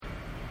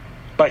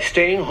By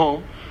staying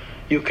home,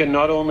 you can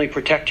not only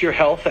protect your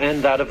health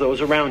and that of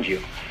those around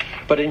you,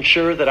 but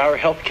ensure that our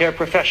healthcare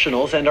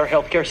professionals and our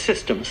healthcare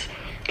systems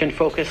can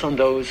focus on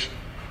those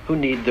who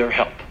need their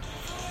help.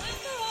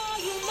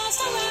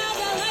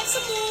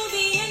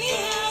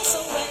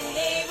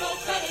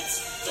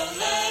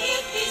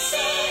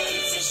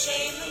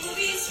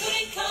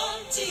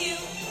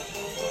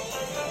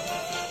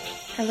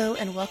 Hello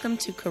and welcome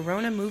to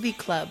Corona Movie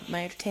Club,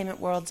 my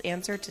entertainment world's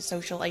answer to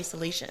social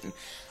isolation.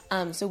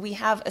 So we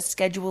have a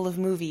schedule of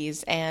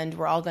movies and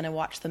we're all going to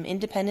watch them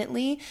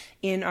independently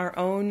in our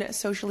own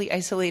socially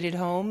isolated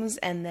homes,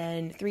 and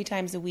then 3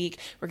 times a week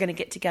we're going to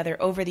get together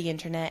over the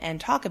internet and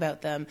talk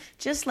about them,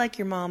 just like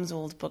your mom's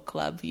old book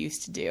club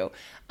used to do.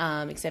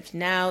 Except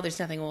now there's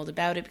nothing old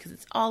about it because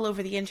it's all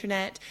over the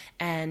internet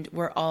and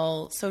we're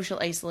all social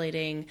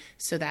isolating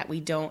so that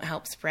we don't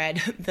help spread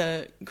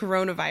the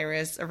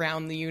coronavirus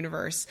around the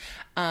universe.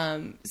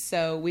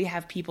 So we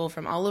have people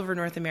from all over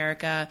North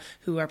America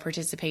who are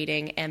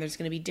participating, and there's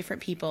going to be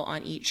different people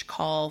on each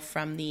call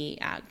from the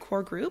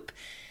core group.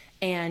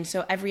 And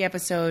so every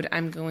episode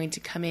I'm going to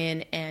come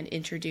in and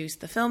introduce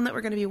the film that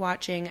we're going to be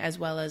watching, as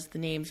well as the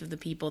names of the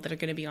people that are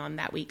going to be on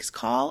that week's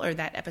call or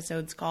that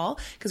episode's call,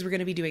 because we're going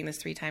to be doing this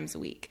 3 times a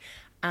week.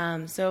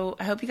 So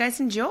I hope you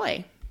guys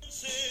enjoy.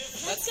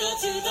 Let's go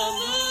to the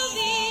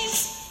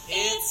movies.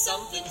 It's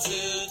something to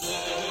do.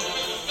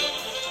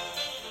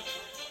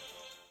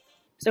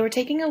 So we're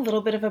taking a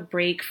little bit of a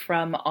break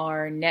from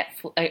our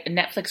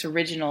Netflix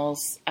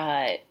originals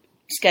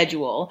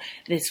schedule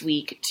this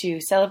week to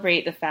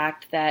celebrate the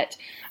fact that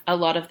a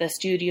lot of the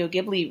Studio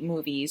Ghibli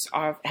movies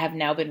have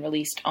now been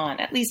released on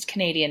at least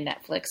Canadian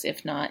Netflix,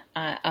 if not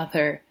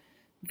other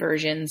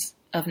versions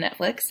of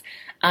Netflix.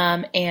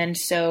 And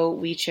so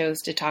we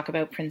chose to talk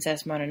about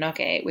Princess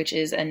Mononoke, which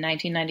is a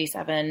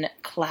 1997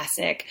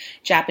 classic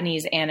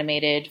Japanese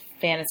animated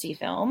fantasy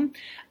film.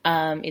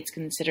 It's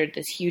considered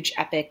this huge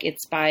epic.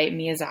 It's by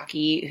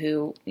Miyazaki,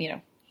 who,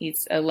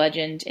 he's a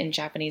legend in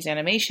Japanese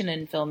animation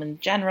and film in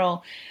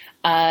general.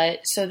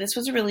 So this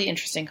was a really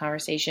interesting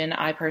conversation.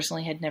 I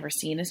personally had never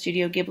seen a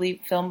Studio Ghibli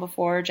film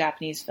before.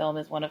 Japanese film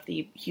is one of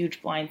the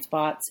huge blind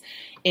spots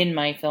in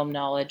my film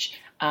knowledge.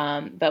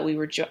 But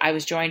I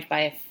was joined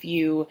by a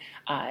few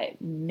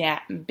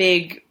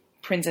big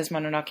Princess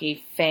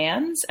Mononoke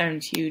fans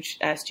and huge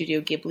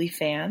Studio Ghibli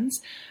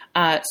fans.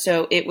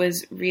 So it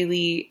was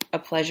really a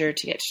pleasure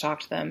to get to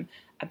talk to them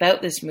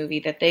about this movie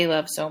that they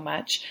love so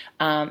much.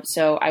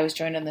 So I was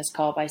joined on this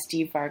call by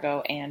Steve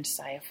Vargo and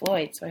Saya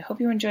Floyd. So I hope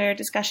you enjoy our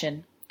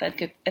discussion. I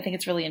think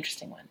it's a really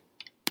interesting one.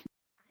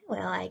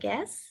 Well, I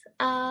guess.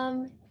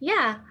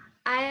 Yeah,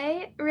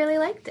 I really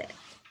liked it.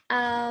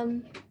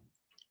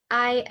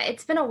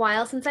 It's been a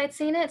while since I'd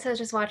seen it, so I was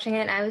just watching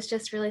it and I was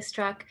just really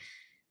struck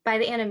by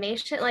the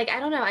animation. I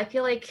don't know, I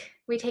feel like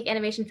we take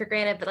animation for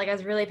granted, but I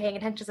was really paying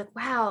attention. Just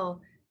wow,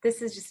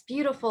 this is just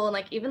beautiful.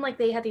 And even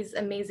they had these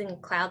amazing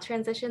cloud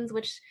transitions,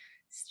 which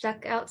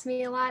stuck out to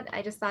me a lot.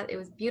 I just thought it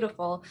was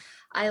beautiful.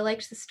 I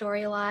liked the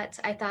story a lot.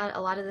 I thought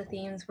a lot of the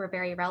themes were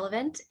very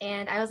relevant.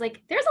 And I was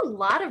like, there's a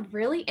lot of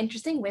really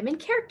interesting women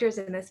characters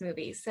in this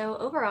movie. So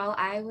overall,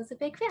 I was a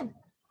big fan.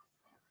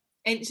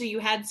 And so you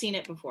had seen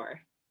it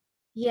before?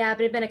 Yeah,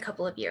 but it'd been a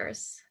couple of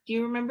years. Do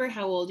you remember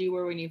how old you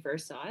were when you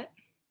first saw it?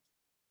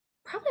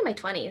 Probably my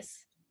 20s.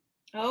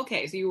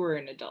 Okay, so you were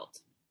an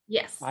adult.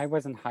 Yes. I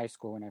was in high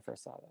school when I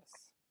first saw this.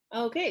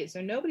 Okay, so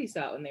nobody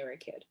saw it when they were a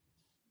kid.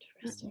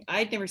 Interesting.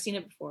 I'd never seen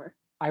it before.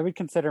 I would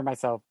consider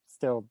myself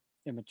still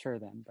immature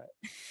then, but...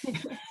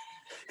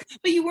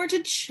 But you weren't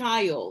a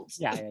child.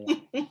 Yeah.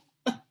 Yeah.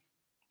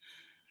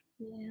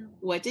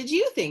 What did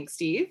you think,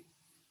 Steve?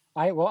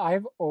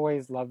 I've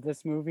always loved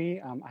this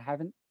movie. I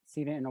haven't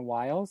seen it in a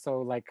while,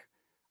 so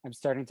I'm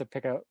starting to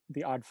pick out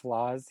the odd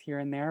flaws here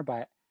and there,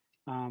 but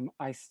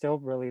I still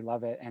really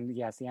love it. And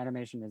yes, the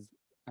animation is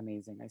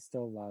amazing. I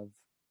still love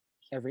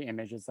every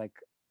image is like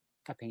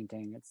a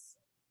painting.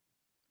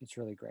 It's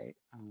really great.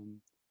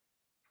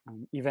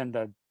 Even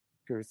the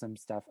gruesome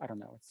stuff, I don't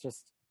know, it's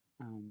just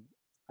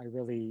I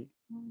really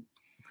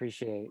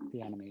appreciate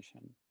the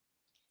animation.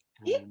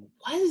 It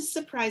was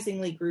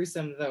surprisingly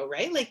gruesome though,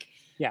 right?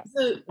 Yeah.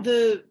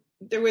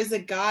 There was a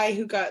guy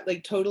who got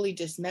totally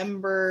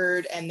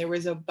dismembered, and there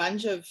was a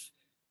bunch of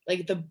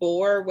the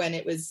boar, when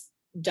it was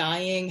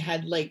dying,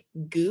 had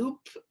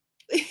goop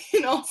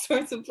in all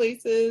sorts of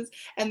places,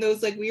 and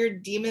those some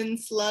demon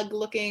slug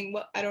looking,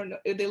 I don't know,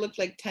 they looked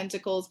like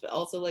tentacles but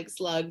also like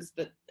slugs,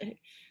 but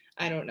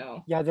I don't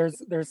know. Yeah,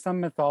 there's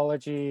some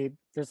mythology,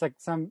 there's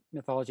some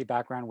mythology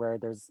background where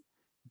there's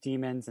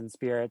demons and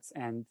spirits,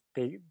 and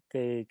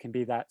they can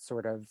be that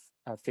sort of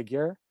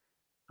figure,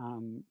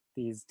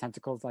 these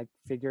tentacles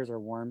figures or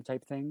worm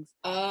type things.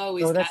 Oh,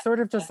 so that's sort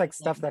of just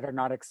stuff that are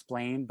not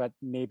explained, but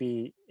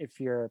maybe if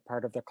you're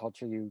part of the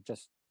culture you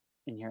just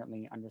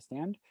inherently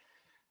understand.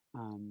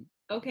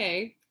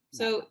 Okay,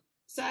 so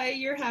Sai,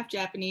 you're half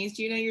Japanese.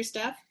 Do you know your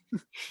stuff?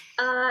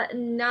 I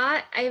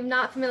am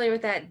not familiar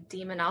with that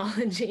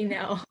demonology,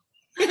 no.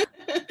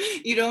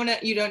 You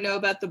don't know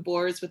about the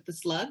boars with the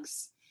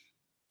slugs?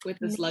 With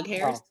the slug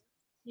hairs?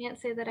 Can't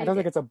say that I I don't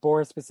did. think it's a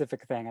boar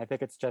specific thing. I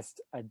think it's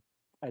just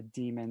a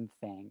demon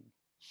thing,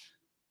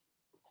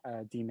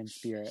 a demon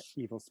spirit,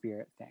 evil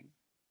spirit thing.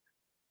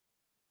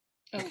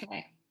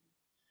 Okay.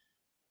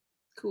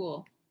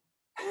 Cool.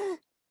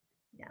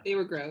 Yeah. They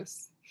were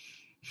gross.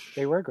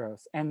 They were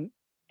gross, and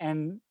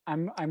I'm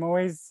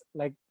always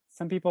like,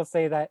 some people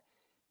say that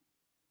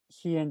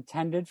he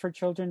intended for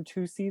children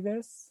to see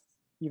this,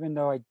 even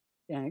though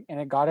and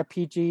it got a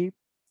PG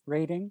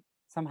rating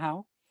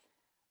somehow.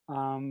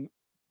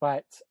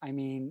 But I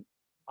mean,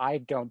 I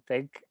don't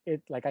think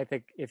it. Like, I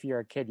think if you're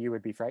a kid, you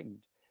would be frightened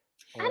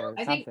or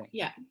I something. think,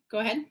 yeah, go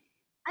ahead.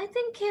 I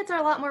think kids are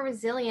a lot more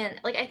resilient.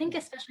 Like, I think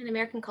especially in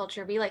American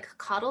culture, we like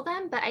coddle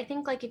them, but I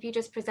think like if you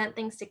just present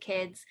things to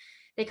kids,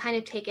 they kind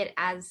of take it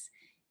as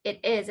it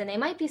is, and they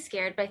might be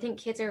scared, but I think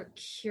kids are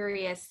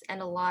curious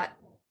and a lot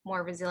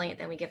more resilient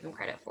than we give them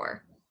credit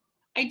for.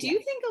 I do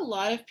think a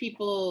lot of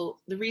people,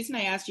 the reason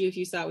I asked you if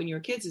you saw it when you were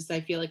kids is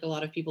I feel like a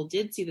lot of people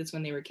did see this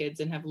when they were kids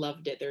and have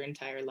loved it their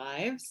entire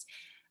lives.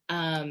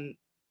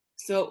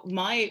 So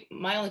my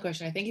only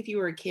question, I think if you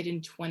were a kid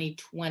in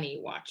 2020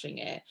 watching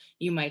it,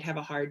 you might have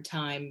a hard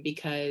time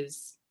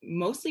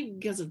mostly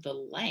because of the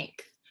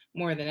length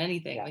more than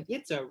anything. Yeah. Like,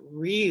 it's a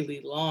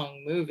really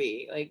long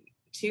movie, like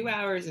 2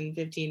 hours and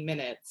 15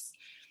 minutes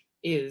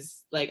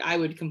is like, I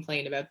would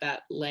complain about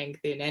that length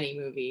in any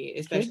movie,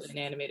 especially an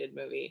animated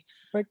movie.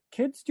 But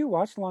kids do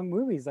watch long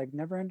movies, like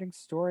Neverending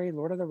Story,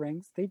 Lord of the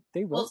Rings. They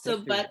will. Well,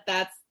 so but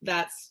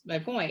that's my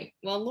point.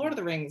 Well, Lord of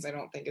the Rings, I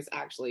don't think is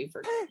actually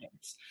for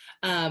kids.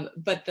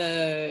 But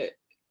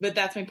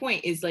that's my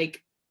point, is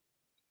like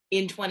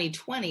in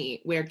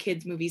 2020, where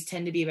kids movies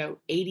tend to be about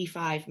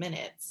 85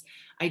 minutes,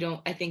 I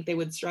think they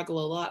would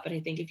struggle a lot. But I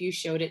think if you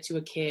showed it to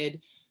a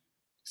kid,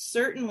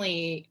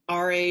 certainly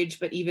our age,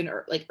 but even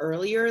like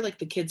earlier, like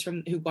the kids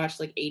who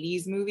watched like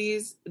 80s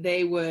movies,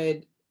 they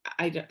would,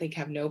 I don't think,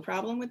 have no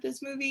problem with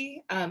this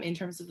movie, in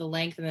terms of the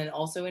length, and then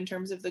also in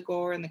terms of the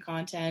gore and the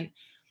content.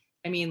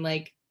 I mean,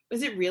 like,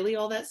 was it really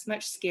all that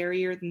much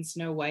scarier than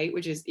Snow White,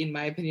 which is, in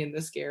my opinion,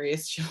 the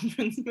scariest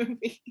children's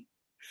movie?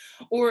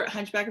 Or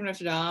Hunchback of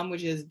Notre Dame,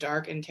 which is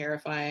dark and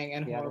terrifying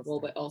and horrible,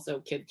 but also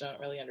kids don't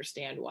really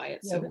understand why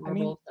it's so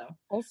horrible. I mean,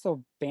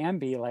 also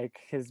Bambi, like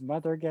his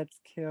mother gets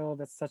killed.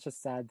 That's such a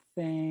sad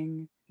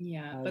thing.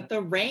 Yeah, but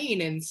the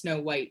rain in Snow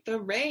White, the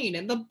rain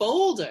and the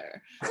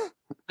boulder.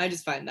 I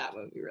just find that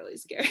movie really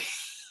scary.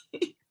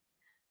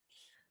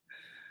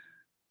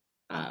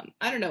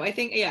 I don't know. I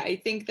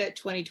think that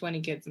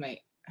 2020 kids might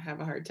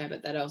have a hard time,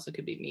 but that also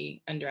could be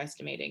me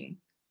underestimating.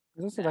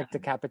 There's also like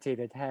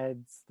decapitated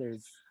heads.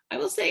 I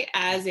will say,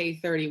 as a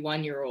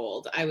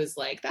 31-year-old, I was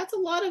like, that's a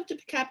lot of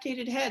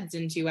decapitated heads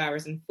in 2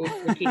 hours and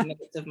 14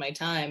 minutes of my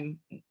time.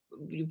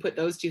 You put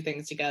those two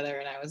things together,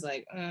 and I was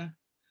like, Yeah,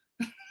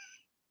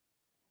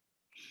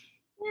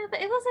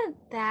 but it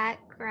wasn't that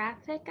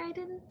graphic, I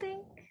didn't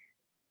think.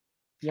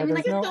 Yeah, I mean,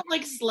 I just don't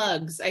like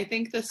slugs. I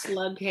think the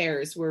slug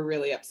hairs were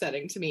really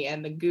upsetting to me,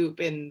 and the goop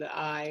in the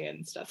eye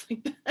and stuff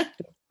like that.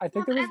 I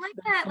think I like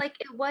that. Like,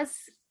 it was,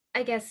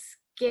 I guess,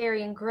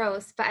 scary and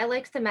gross, but I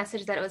liked the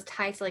message that it was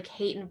tied to like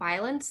hate and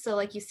violence. So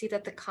like, you see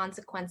that the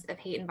consequence of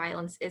hate and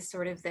violence is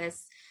sort of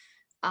this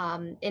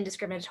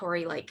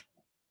indiscriminatory, like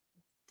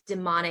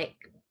demonic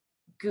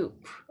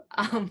goop,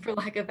 for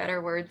lack of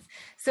better words.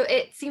 So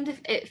it seemed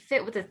it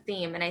fit with the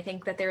theme, and I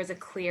think that there is a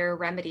clear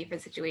remedy for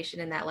the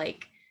situation in that,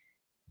 like,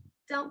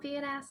 don't be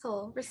an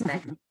asshole,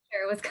 respect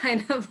nature was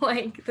kind of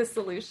like the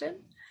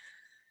solution.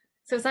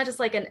 So it's not just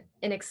like an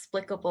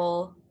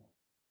inexplicable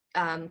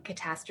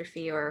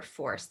catastrophe or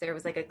force. There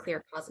was like a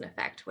clear cause and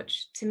effect,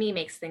 which to me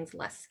makes things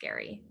less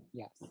scary.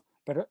 Yes,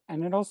 but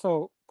and it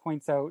also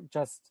points out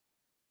just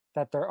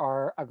that there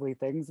are ugly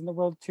things in the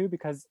world too,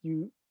 because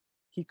he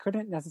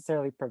couldn't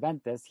necessarily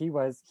prevent this. He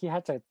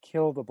had to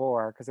kill the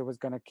boar because it was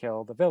going to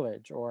kill the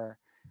village, or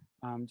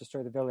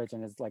destroy the village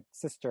and his like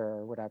sister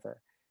or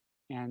whatever.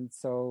 And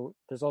so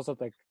there's also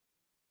like,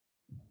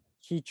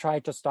 he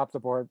tried to stop the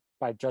boar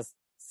by just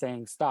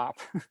saying stop,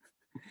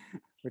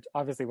 which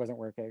obviously wasn't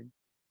working.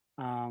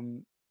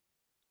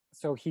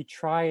 So he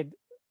tried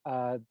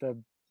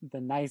the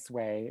nice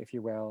way, if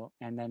you will,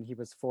 and then he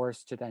was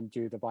forced to then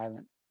do the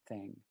violent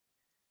thing.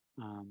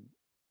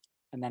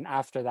 And then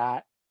after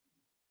that,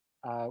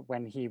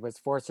 when he was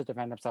forced to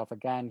defend himself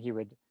again, it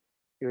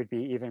would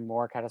be even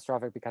more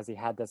catastrophic because he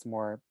had this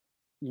more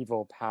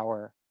evil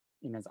power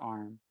in his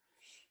arm.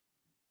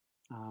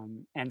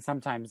 And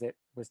sometimes it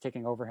was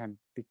taking over him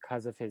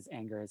because of his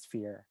anger, his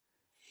fear.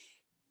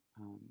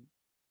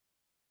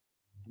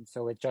 And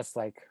so it just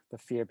like the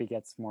fear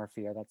begets more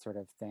fear, that sort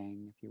of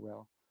thing, if you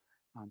will.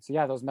 So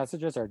yeah, those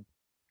messages are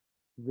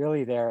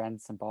really there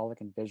and symbolic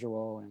and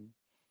visual.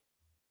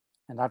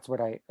 And that's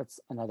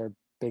another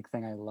big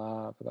thing I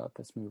love about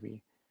this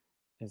movie,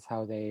 is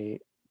how they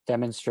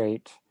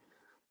demonstrate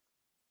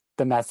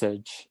the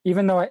message.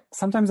 Even though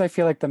sometimes I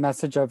feel like the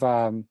message of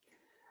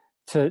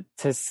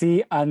to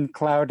see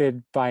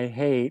unclouded by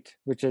hate,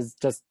 which is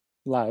just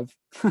love,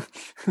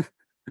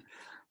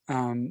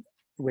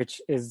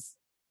 which is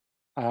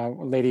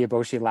Lady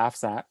Eboshi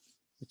laughs at,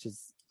 which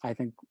is, I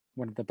think,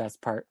 one of the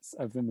best parts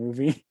of the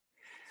movie.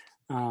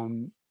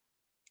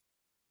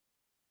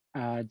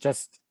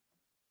 Just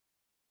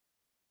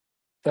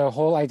the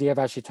whole idea of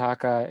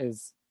Ashitaka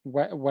is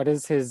what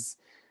is his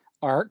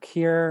arc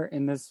here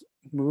in this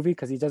movie,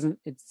 because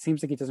it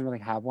seems like he doesn't really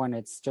have one.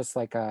 It's just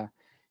like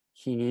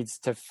he needs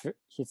to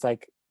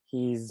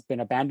he's been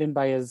abandoned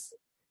by his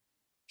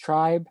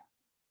tribe,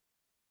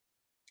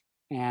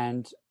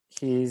 and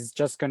he's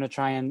just going to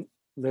try and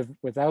live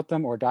without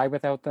them or die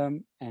without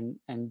them, and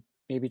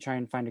maybe try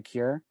and find a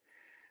cure.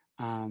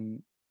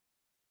 And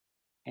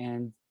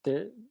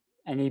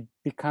he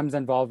becomes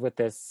involved with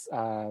this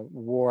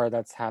war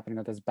that's happening,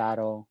 or this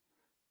battle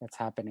that's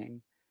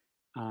happening.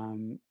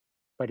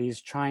 But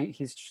he's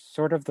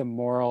sort of the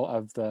moral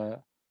of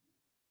the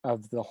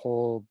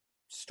whole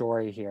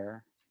story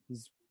here.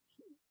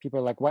 People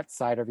are like, what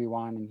side are you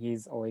on? And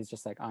he's always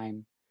just like,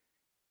 I'm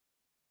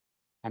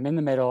in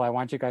the middle. I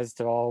want you guys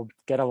to all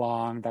get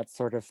along, that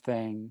sort of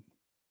thing.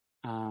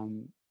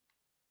 And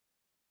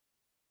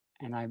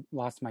I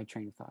lost my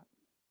train of thought.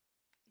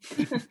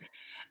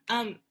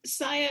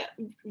 Saya,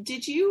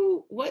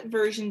 what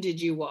version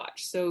did you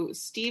watch? So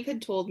Steve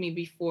had told me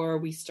before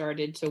we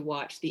started to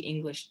watch the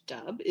English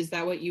dub. Is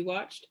that what you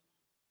watched?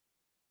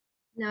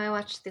 No, I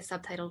watched the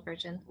subtitled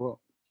version.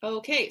 Cool.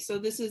 Okay, so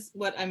this is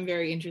what I'm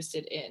very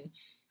interested in.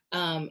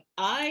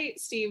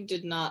 Steve,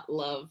 did not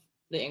love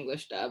the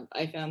English dub.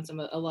 I found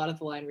a lot of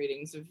the line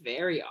readings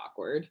very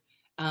awkward.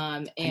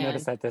 And I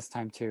noticed that this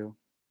time too.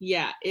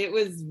 Yeah, it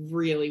was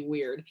really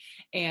weird,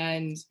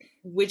 and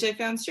which I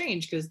found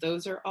strange because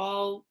those are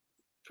all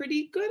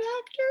pretty good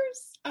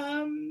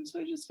actors. So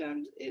I just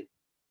found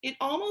it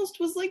almost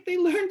was like they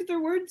learned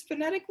their words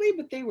phonetically,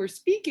 but they were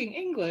speaking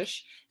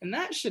English, and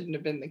that shouldn't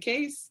have been the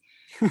case.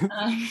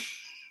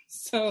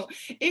 So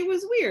it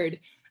was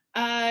weird.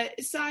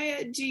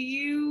 Saya, do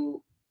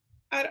you?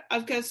 I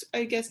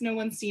guess no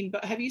one's seen.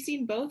 But have you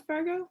seen both,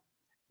 Fargo?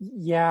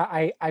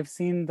 Yeah, I've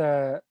seen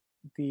the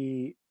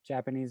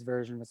Japanese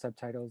version with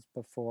subtitles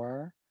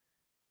before.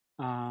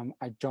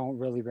 I don't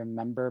really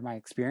remember my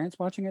experience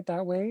watching it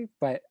that way,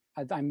 but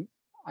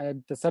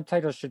the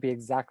subtitles should be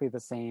exactly the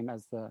same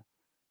as the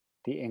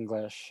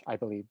English, I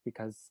believe,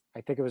 because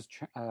I think it was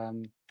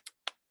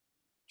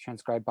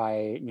transcribed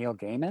by Neil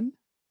Gaiman.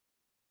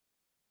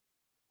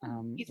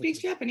 He speaks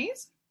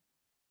Japanese?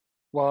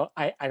 Well,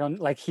 I don't,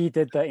 like, he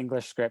did the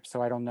English script,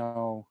 so I don't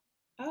know.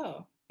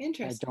 Oh,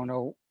 interesting. I don't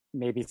know,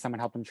 maybe someone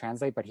helped him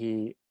translate, but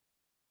he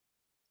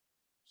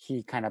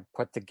kind of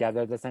put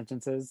together the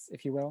sentences,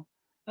 if you will.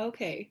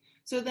 Okay.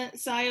 So then,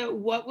 Saya,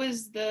 what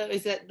was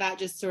is that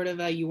just sort of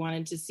you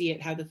wanted to see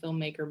it, how the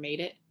filmmaker made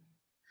it?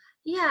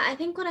 Yeah, I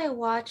think when I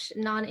watch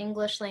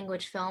non-English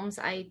language films,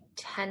 I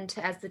tend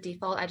to, as the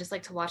default, I just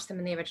like to watch them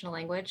in the original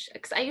language.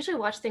 Because I usually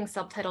watch things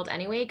subtitled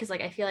anyway, because like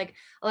I feel like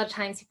a lot of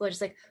times people are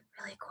just like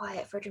really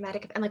quiet for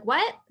dramatic. I'm like,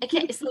 what? I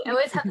can't. So I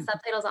always have the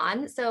subtitles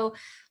on. So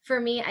for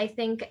me, I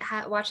think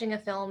watching a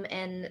film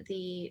in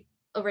the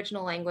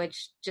original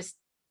language just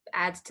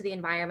adds to the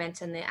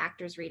environment and the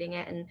actors reading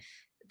it. And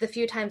the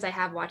few times I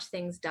have watched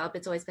things dubbed,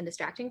 it's always been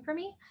distracting for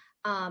me.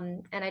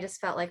 And I just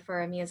felt like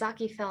for a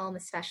Miyazaki film,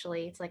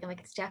 especially, it's like, I'm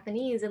like, it's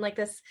Japanese, and like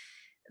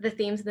the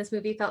themes in this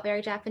movie felt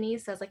very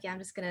Japanese. So I was like, yeah, I'm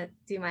just gonna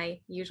do my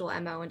usual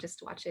MO and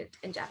just watch it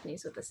in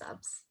Japanese with the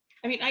subs.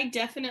 I mean, I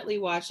definitely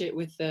watch it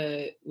with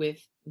the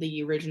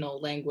original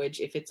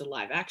language if it's a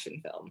live action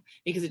film,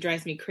 because it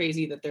drives me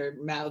crazy that their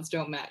mouths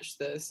don't match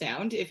the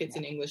sound if it's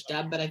an English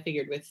dub. But I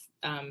figured with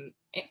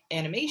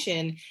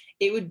animation,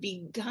 it would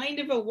be kind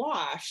of a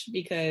wash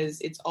because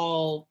it's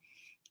all,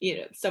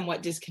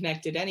 somewhat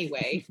disconnected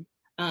anyway.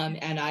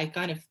 And I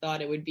kind of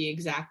thought it would be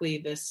exactly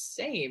the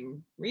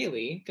same,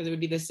 really, because it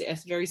would be a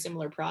very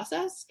similar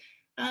process.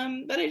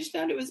 But I just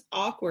found it was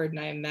awkward, and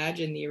I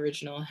imagine the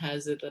original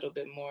has a little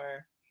bit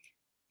more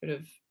sort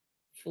of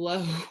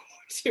flow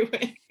to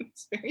it.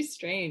 It's very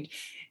strange.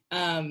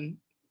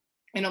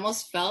 It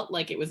almost felt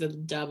like it was a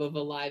dub of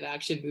a live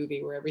action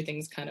movie where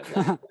everything's kind of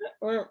like,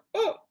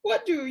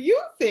 what do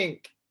you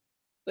think?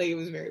 Like, it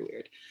was very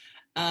weird.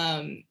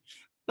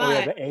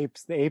 But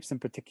the apes in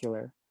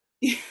particular,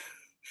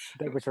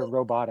 which are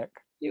robotic.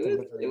 It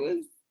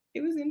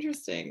was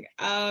interesting.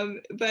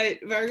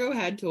 But Vargo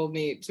had told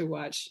me to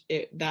watch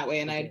it that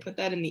way, and I had put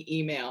that in the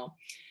email,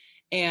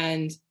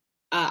 and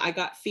I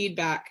got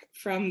feedback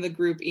from the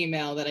group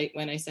email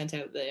when I sent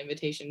out the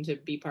invitation to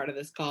be part of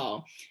this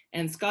call.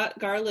 And Scott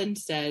Garland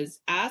says,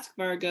 ask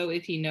Vargo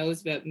if he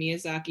knows about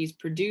Miyazaki's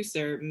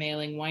producer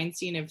mailing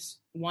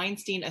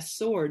Weinstein a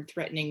sword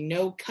threatening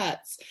no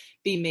cuts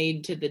be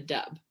made to the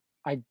dub.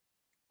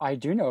 I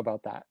do know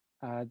about that.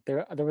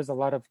 There was a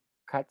lot of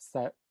cuts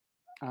that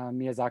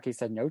Miyazaki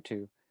said no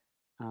to,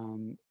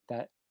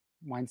 that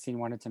Weinstein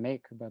wanted to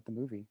make about the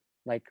movie.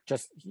 Like,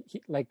 just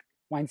like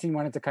Weinstein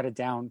wanted to cut it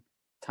down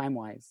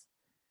time-wise.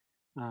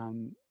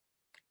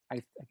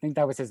 I think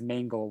that was his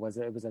main goal.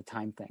 It was a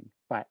time thing,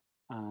 but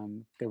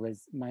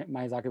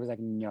Miyazaki was like,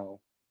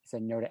 no. He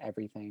said no to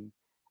everything,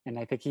 and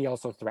I think he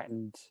also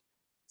threatened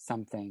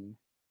something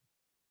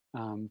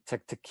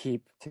to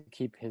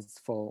keep his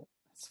full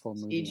its full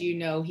movie. Did you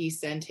know he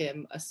sent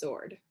him a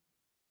sword?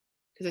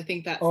 Because I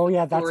think that's Oh the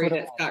yeah, that's story what it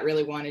that was. Scott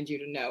really wanted you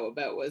to know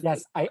about was the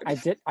Yes, I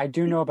sword. I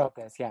do know about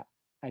this. Yeah,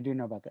 I do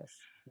know about this.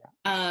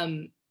 Yeah.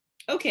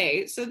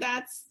 Okay, so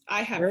that's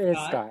I have Where is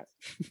thought. Scott?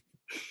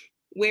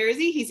 Where is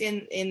he? He's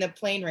in the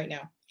plane right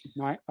now.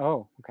 No,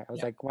 oh, okay. I was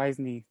Yeah. like, why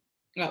isn't he?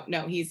 Oh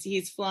no,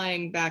 he's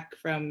flying back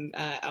from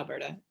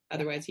Alberta.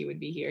 Otherwise, he would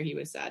be here. He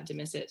was sad to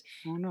miss it.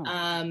 Oh no.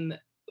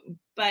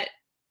 But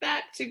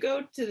back to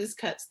go to this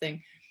cuts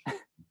thing.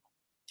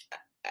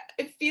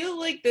 I feel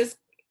like this.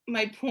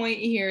 My point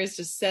here is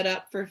to set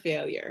up for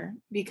failure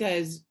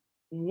because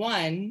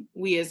one,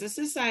 we as a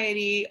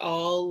society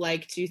all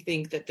like to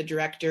think that the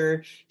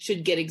director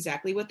should get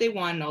exactly what they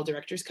want, and all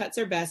directors' cuts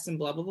are best, and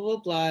blah blah blah blah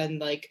blah, and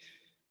like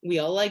we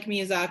all like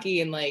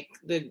Miyazaki and like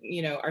the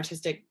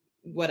artistic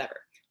whatever.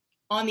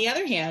 On the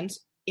other hand,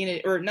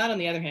 or not on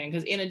the other hand,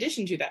 because in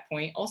addition to that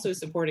point, also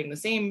supporting the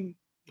same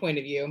point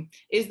of view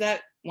is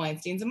that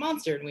Weinstein's a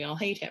monster and we all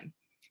hate him.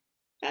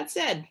 That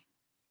said,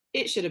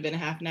 it should have been a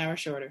half an hour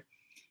shorter.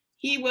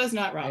 He was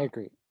not wrong. I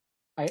agree.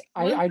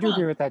 I do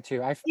agree with that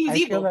too. He was I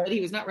evil, feel that but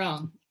he was not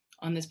wrong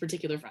on this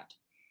particular front.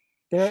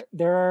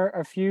 there are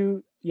a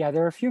few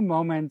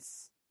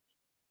moments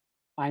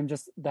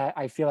that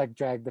I feel like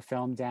drag the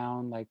film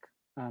down, like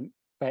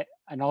but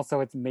and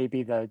also it's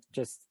maybe the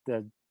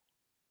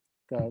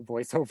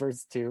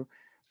voiceovers too,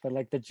 but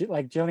like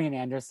Gillian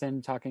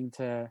Anderson talking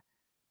to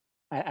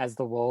as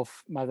the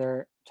wolf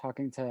mother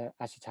talking to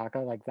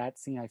Ashitaka, like that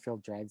scene I feel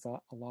drags a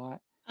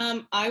lot.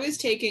 I was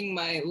taking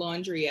my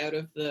laundry out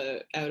of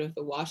the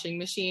washing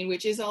machine,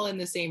 which is all in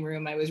the same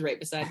room. I was right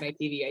beside my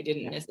TV. I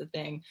didn't miss a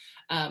thing.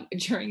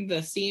 During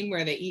the scene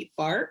where they eat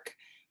bark,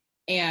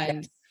 and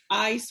Yes.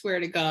 I swear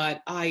to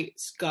God, I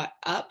got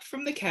up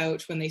from the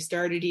couch when they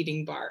started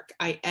eating bark.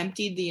 I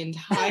emptied the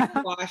entire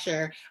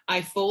washer.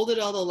 I folded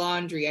all the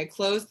laundry. I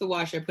closed the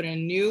washer. I put in a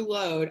new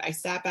load. I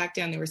sat back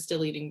down. They were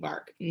still eating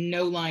bark.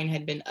 No line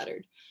had been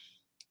uttered.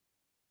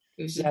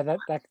 It was just, Yeah,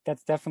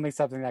 that's definitely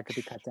something that could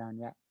be cut down.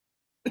 Yeah.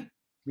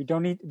 We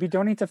don't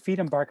need to feed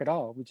them bark at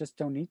all. We just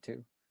don't need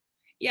to.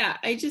 yeah,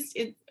 I just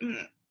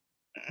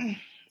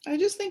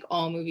think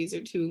all movies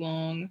are too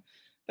long.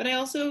 But I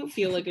also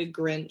feel like a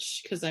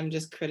Grinch because I'm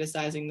just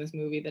criticizing this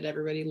movie that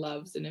everybody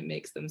loves and it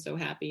makes them so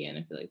happy. And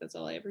I feel like that's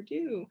all I ever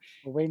do.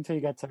 We'll wait until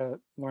you get to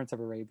Lawrence of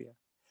Arabia.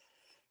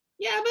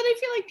 Yeah, but I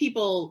feel like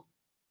people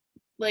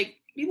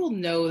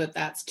know that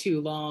that's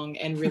too long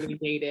and really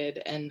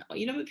dated. And,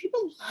 but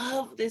people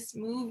love this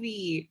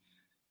movie.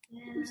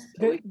 Yeah.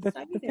 So The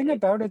thing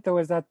about it though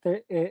is that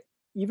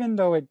even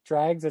though it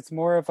drags, it's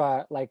more of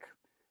a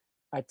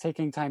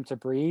taking time to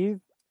breathe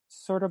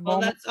sort of well,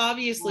 moment. that's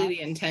obviously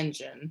the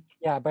intention.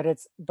 Yeah, but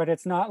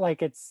it's not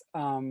like it's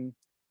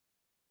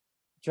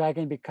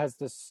dragging because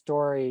the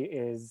story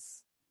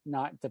is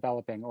not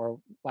developing, or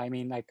I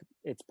mean like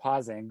it's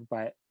pausing,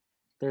 but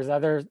there's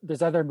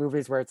other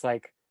movies where it's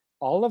like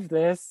all of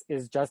this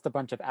is just a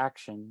bunch of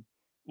action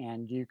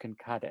and you can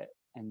cut it,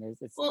 and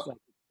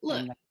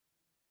Look,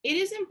 it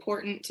is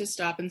important to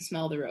stop and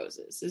smell the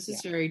roses. This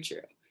is very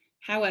true.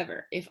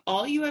 However, if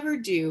all you ever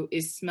do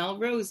is smell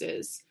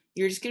roses,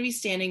 you're just going to be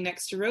standing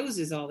next to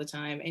roses all the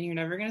time and you're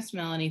never going to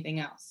smell anything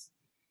else.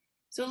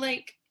 So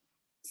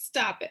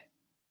stop it.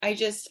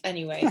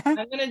 Anyway,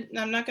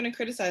 I'm not going to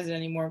criticize it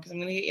anymore because I'm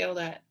going to get yelled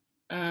at.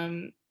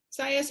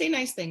 Saya, say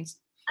nice things.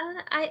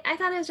 I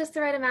thought it was just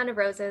the right amount of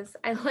roses.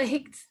 I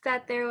liked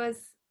that there was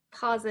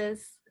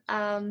pauses.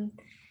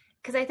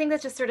 Because I think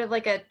that's just sort of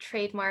like a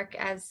trademark,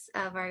 as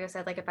Vargo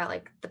said, like about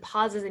like the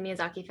pauses in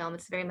Miyazaki film.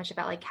 It's very much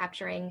about like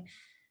capturing,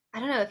 I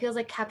don't know, it feels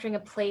like capturing a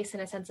place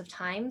and a sense of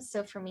time.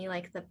 So for me,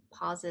 like the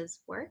pauses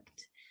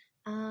worked.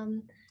 I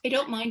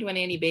don't mind when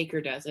Annie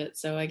Baker does it,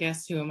 so I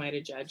guess who am I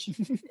to judge?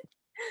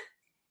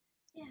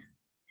 Yeah,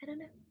 I don't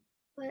know.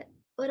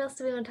 What else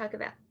do we want to talk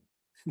about?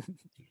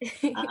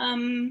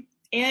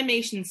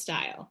 Animation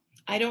style.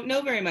 I don't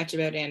know very much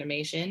about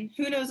animation.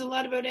 Who knows a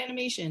lot about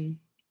animation?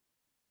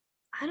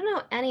 I don't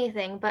know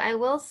anything, but I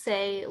will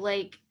say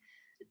like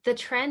the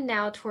trend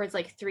now towards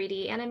like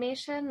 3D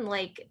animation,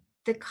 like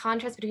the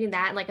contrast between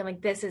that and like I'm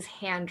like this is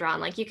hand drawn.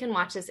 Like you can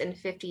watch this in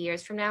 50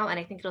 years from now and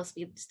I think it'll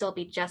still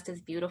be just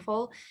as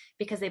beautiful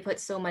because they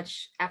put so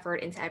much effort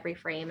into every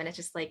frame and it's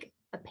just like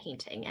a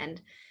painting. And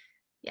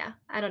yeah,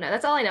 I don't know.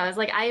 That's all I know is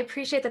like I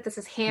appreciate that this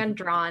is hand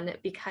drawn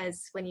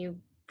because when you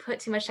put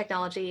too much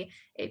technology,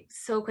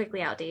 it's so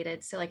quickly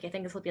outdated. So like I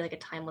think this will be like a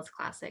timeless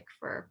classic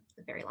for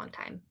a very long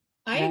time.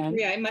 I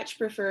agree. I much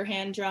prefer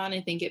hand drawn.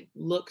 I think it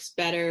looks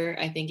better.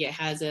 I think it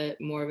has a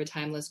more of a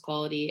timeless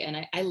quality.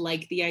 And I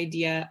like the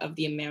idea of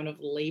the amount of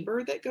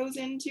labor that goes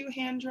into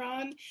hand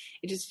drawn.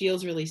 It just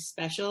feels really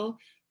special.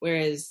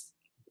 Whereas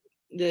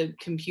the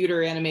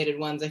computer animated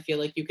ones, I feel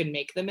like you can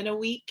make them in a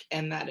week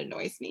and that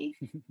annoys me.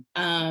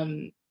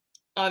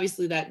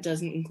 Obviously that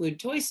doesn't include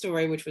Toy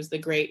Story, which was the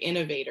great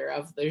innovator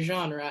of the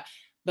genre,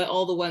 but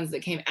all the ones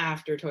that came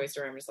after Toy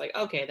Story, I'm just like,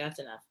 okay, that's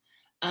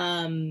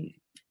enough.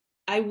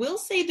 I will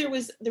say there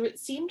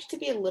seemed to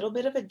be a little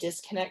bit of a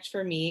disconnect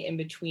for me in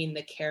between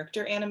the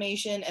character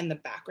animation and the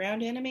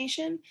background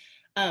animation.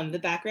 The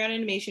background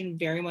animation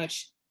very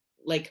much,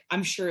 like,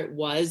 I'm sure it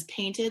was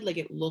painted, like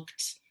it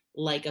looked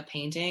like a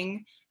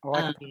painting. Oh,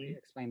 I can probably Um,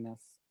 explain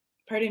this.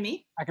 Pardon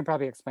me? I can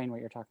probably explain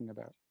what you're talking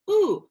about.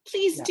 Ooh,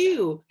 please Yeah.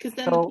 do, because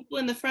then the So people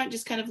in the front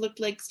just kind of looked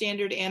like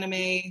standard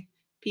anime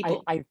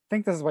people. I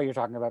think this is what you're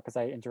talking about because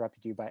I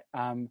interrupted you, but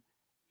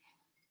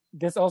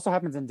this also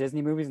happens in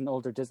Disney movies and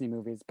older Disney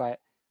movies, but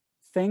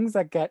things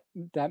that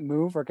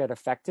move or get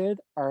affected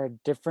are a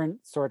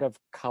different sort of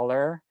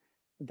color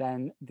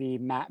than the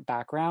matte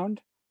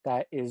background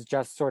that is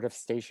just sort of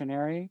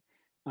stationary.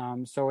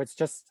 So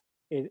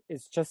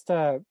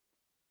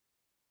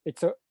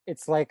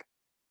it's like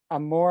a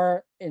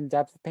more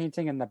in-depth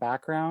painting in the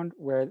background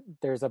where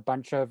there's a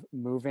bunch of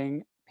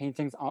moving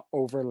paintings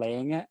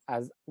overlaying it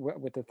as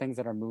with the things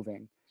that are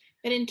moving.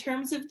 And in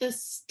terms of the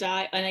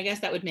style, and I guess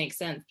that would make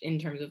sense in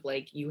terms of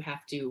like you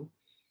have to,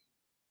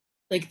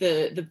 like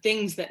the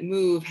things that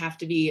move have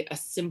to be a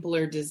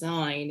simpler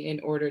design in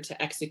order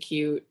to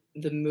execute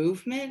the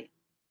movement,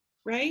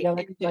 right?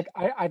 Yeah,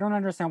 I don't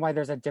understand why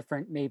there's a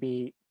different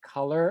maybe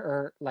color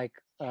or like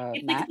It's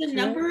like matte the to it,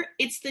 number,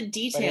 it's the but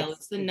detail,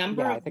 it's the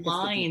number yeah, I of think it's the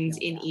lines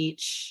detail. in Yeah,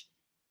 each.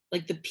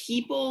 Like the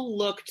people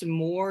looked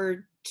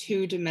more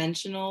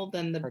two-dimensional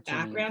than the cartoony.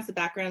 backgrounds. The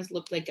backgrounds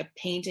looked like a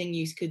painting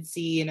you could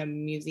see in a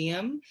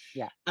museum.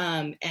 Yeah,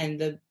 And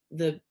the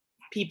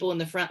people in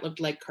the front looked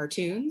like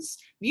cartoons,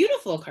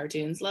 beautiful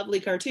cartoons, lovely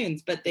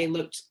cartoons, but they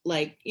looked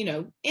like, you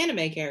know,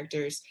 anime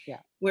characters. yeah.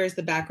 Whereas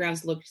the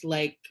backgrounds looked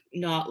like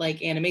not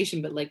like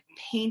animation, but like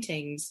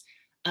paintings.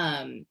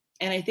 And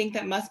I think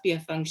that must be a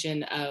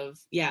function of,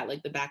 yeah,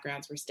 like the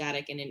backgrounds were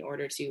static, and in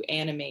order to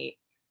animate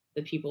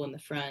the people in the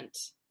front,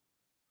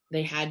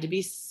 they had to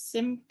be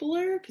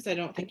simpler, because I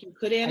don't think you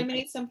could I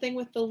animate something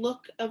with the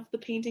look of the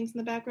paintings in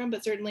the background.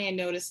 But certainly I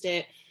noticed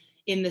it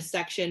in the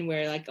section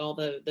where like all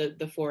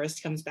the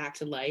forest comes back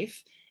to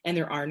life and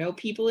there are no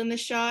people in the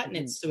shot, and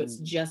it's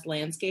just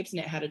landscapes,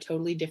 and it had a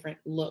totally different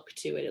look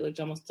to it. It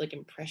looked almost like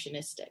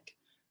impressionistic.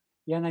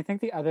 Yeah, and I think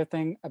the other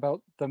thing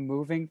about the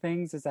moving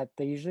things is that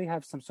they usually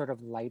have some sort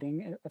of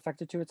lighting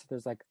affected to it. So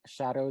there's like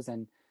shadows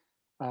and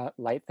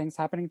light things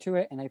happening to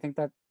it. And I think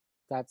that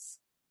that's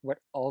what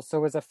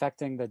also is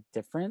affecting the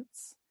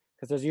difference,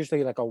 because there's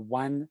usually like a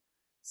one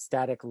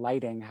static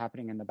lighting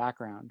happening in the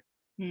background,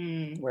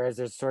 whereas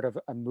there's sort of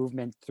a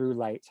movement through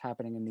light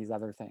happening in these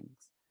other things.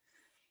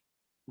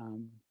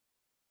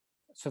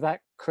 So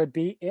that could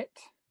be it.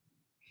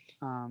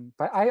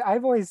 But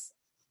I've always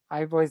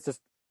just,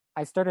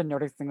 I started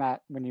noticing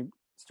that when you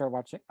start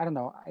watching, I don't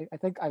know, I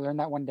think I learned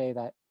that one day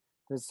that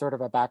there's sort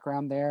of a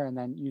background there, and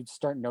then you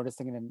start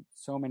noticing it in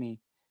so many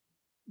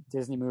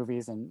Disney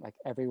movies and like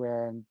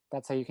everywhere, and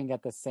that's how you can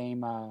get the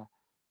same I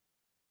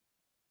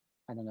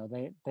don't know,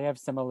 they have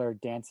similar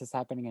dances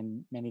happening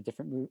in many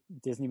different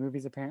Disney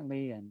movies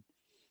apparently. And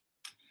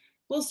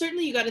well,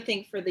 certainly you got to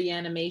think for the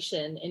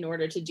animation, in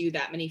order to do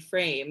that many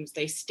frames,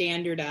 they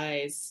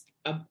standardize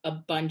a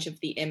bunch of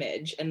the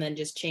image and then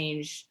just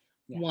change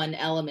one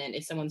element.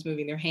 If someone's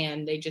moving their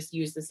hand, they just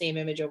use the same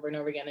image over and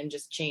over again and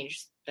just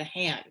change the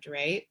hand,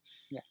 right?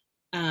 Yeah.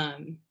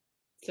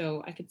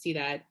 So I could see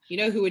that. You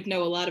know who would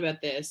know a lot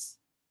about this?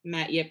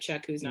 Matt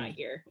Yipchuk, who's not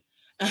here.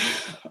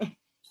 I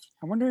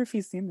wonder if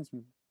he's seen this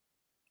movie.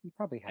 He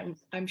probably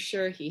has. I'm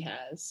sure he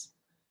has.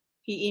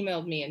 He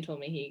emailed me and told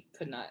me he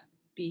could not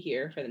be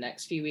here for the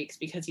next few weeks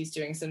because he's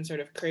doing some sort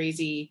of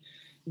crazy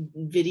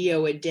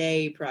video a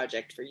day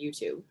project for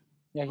YouTube.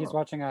 Yeah, he's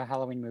watching a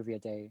Halloween movie a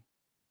day.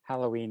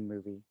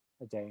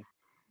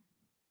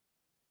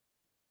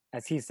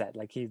 As he said,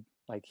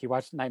 he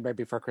watched Nightmare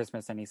Before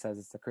Christmas and he says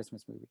it's a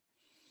Christmas movie.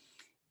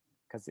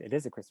 Because it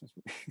is a Christmas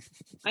movie.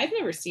 I've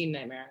never seen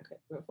Nightmare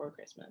Before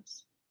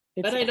Christmas.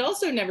 But I'd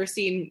also never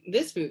seen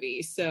this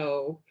movie,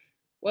 so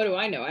what do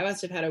I know? I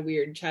must have had a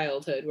weird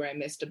childhood where I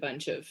missed a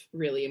bunch of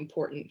really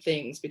important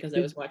things because I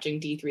was watching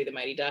D3 The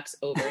Mighty Ducks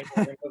over and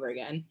over and over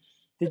again.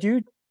 Did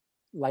you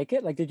like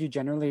it? Like, did you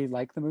generally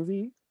like the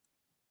movie?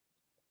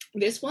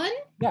 This one?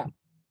 Yeah.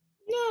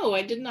 No,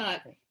 I did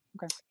not.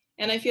 Okay.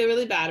 And I feel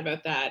really bad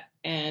about that.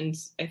 And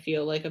I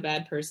feel like a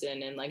bad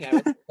person, and like I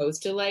was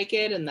supposed to like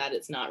it, and that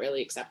it's not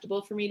really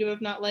acceptable for me to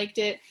have not liked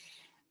it.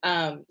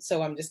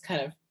 So I'm just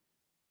kind of,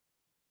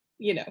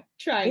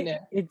 trying to.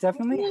 It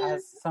definitely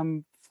has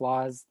some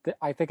flaws.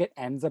 I think it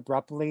ends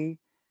abruptly.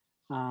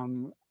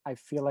 I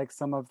feel like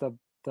some of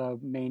the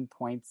main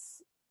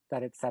points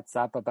that it sets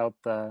up about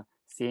the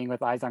seeing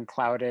with eyes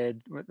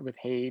unclouded with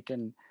hate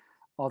and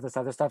all this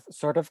other stuff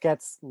sort of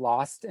gets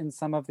lost in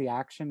some of the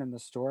action in the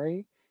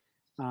story.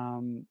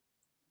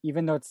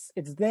 Even though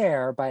it's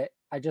there, but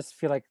I just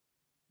feel like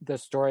the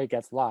story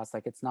gets lost.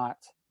 Like it's not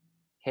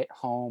hit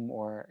home,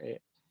 or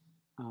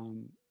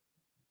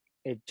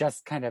it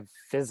just kind of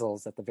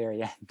fizzles at the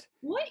very end.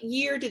 What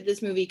year did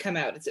this movie come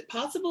out? Is it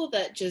possible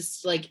that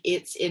just like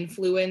its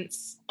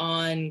influence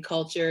on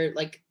culture,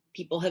 like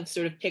people have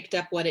sort of picked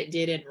up what it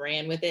did and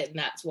ran with it, and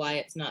that's why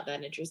it's not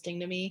that interesting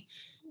to me?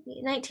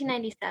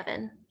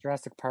 1997.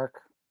 Jurassic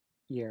Park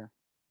year.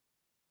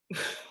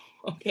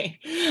 Okay.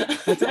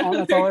 That's all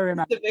I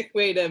remember. Specific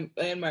way to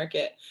landmark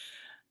it.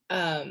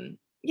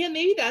 Yeah,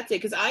 maybe that's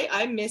it, because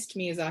I missed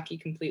Miyazaki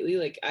completely.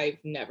 Like, I've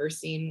never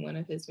seen one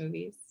of his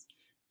movies.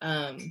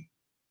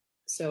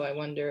 So I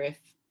wonder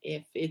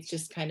if it's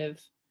just kind of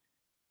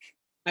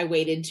I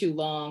waited too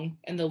long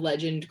and the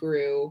legend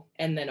grew,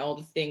 and then all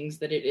the things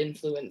that it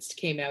influenced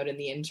came out in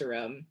the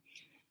interim.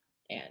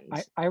 And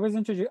I was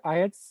introduced.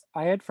 I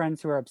had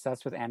friends who were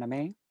obsessed with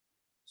anime,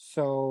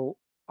 so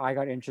I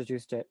got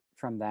introduced to it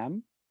from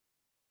them,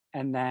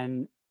 and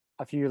then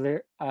a few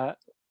later,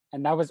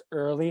 and that was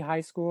early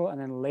high school,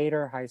 and then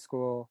later high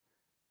school,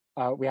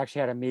 we actually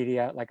had a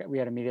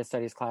media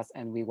studies class,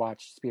 and we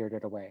watched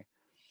Spirited Away,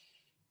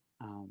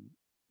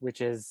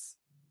 which is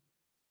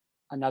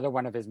another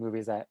one of his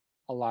movies that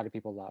a lot of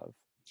people love.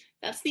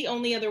 that's the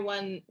only other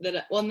one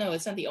that, well, no,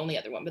 it's not the only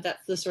other one, but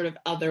that's the sort of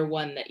other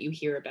one that you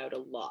hear about a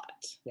lot.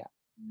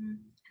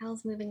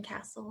 Howl's Moving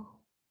Castle.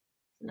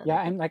 Another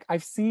Yeah, good- and like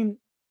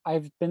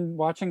I've been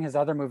watching his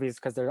other movies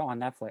because they're on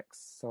Netflix,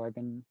 so I've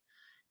been.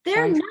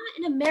 They're Um, not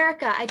in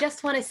America. I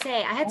just want to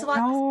say I had to watch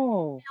this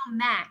No, on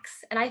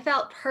Max, and I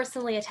felt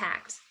personally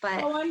attacked.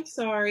 But Oh, I'm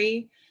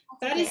sorry.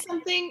 That is okay.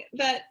 something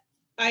that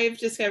I've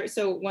discovered.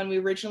 So when we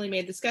originally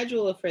made the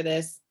schedule for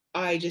this,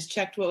 I just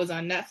checked what was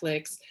on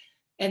Netflix,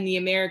 and the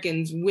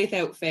Americans,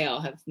 without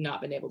fail, have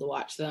not been able to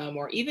watch them,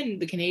 or even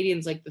the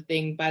Canadians. Like, the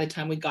thing, by the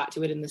time we got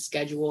to it in the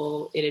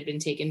schedule, it had been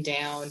taken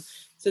down.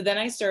 So then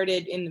I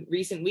started, in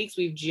recent weeks,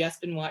 we've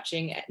just been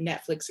watching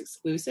Netflix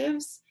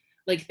exclusives,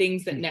 like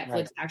things that Netflix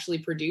right. actually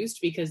produced,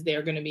 because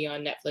they're going to be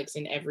on Netflix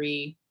in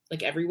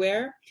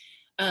everywhere.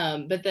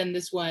 But then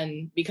this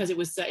one, because it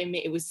was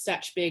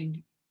such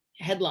big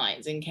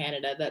headlines in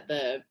Canada that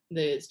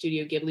the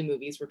Studio Ghibli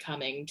movies were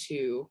coming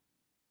to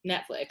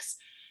Netflix,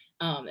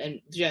 and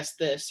just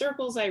the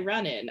circles I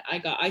run in,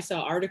 I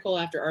saw article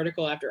after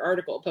article after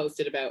article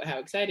posted about how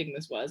exciting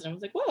this was, and I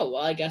was like, whoa,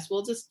 well, I guess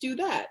we'll just do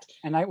that.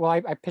 And I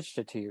pitched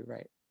it to you,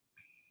 right?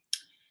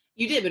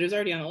 You did, but it was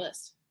already on a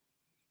list.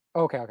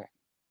 Okay.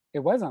 It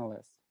was on a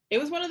list. It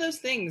was one of those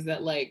things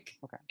that, like,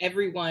 Okay.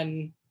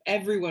 everyone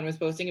was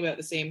posting about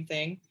the same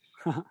thing.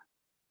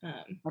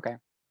 Okay.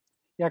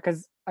 Yeah,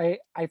 because I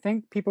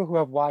think people who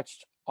have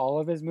watched all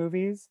of his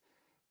movies,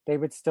 they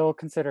would still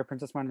consider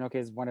Princess Mononoke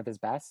as one of his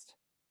best.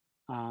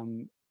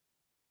 More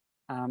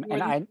And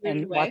than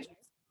Spirited Away? watch.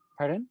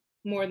 Pardon?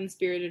 More than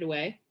Spirited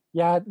Away.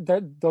 Yeah,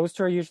 those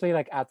two are usually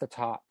like at the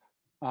top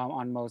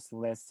on most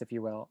lists, if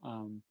you will.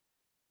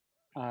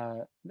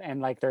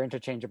 And like they're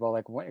interchangeable.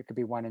 Like it could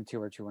be 1 and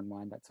 2 or 2 and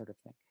 1, that sort of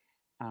thing.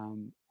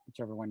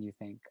 Whichever one you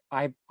think.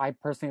 I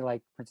personally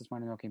like Princess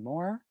Mononoke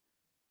more.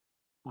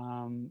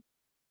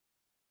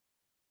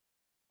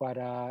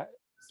 But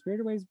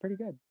Spirited Away is pretty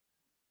good.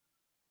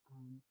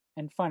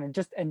 And fun and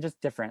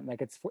just different.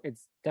 Like it's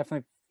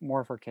definitely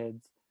more for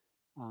kids.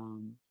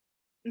 And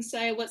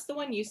Saya, what's the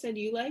one you said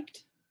you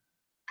liked?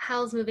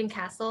 Howl's Moving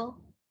Castle.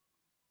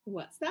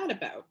 What's that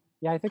about?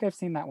 Yeah, I think I've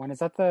seen that one. Is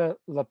that the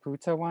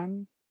Laputa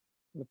one?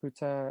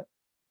 Laputa,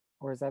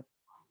 or is that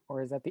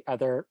the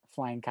other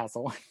flying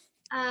castle one?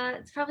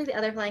 It's probably the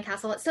other Flying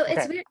Castle one. So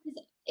it's Okay. weird.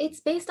 'Cause it's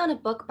based on a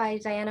book by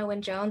Diana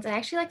Wynne Jones, and I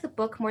actually like the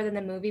book more than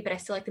the movie, but I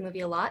still like the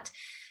movie a lot.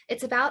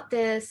 It's about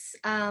this,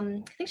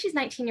 I think she's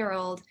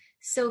 19-year-old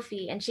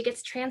Sophie, and she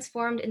gets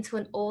transformed into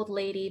an old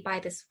lady by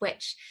this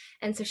witch.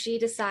 And so she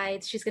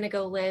decides she's going to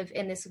go live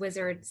in this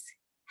wizard's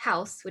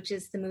house, which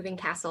is the moving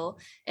castle,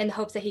 in the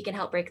hopes that he can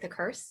help break the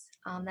curse.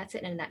 That's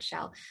it in a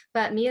nutshell.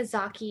 But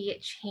Miyazaki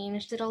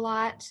changed it a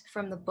lot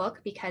from the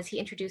book because he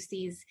introduced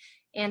these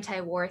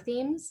anti-war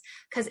themes.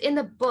 Because in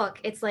the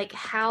book, it's like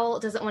Howl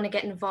doesn't want to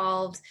get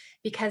involved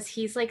because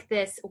he's like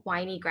this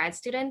whiny grad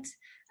student,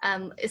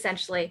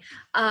 essentially,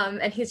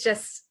 and he's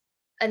just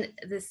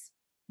this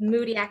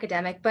moody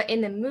academic. But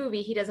in the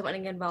movie, he doesn't want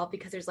to get involved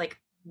because there's like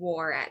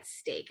war at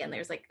stake and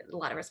there's like a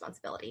lot of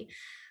responsibility.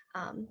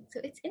 So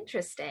it's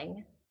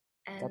interesting.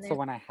 And That's the there's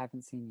one I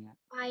haven't seen yet.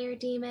 fire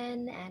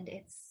demon, and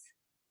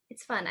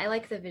it's fun. I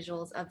like the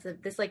visuals of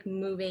this like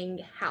moving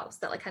house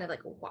that like kind of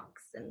like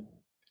walks, and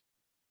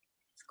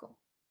it's cool.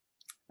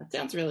 That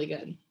sounds really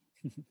good.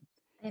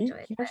 I He enjoy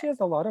it. actually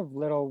has a lot of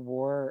little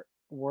war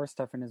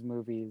stuff in his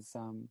movies.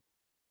 I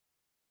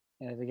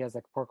think he has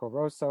like Porco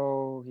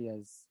Rosso. He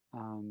has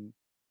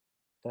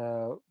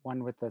the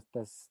one with the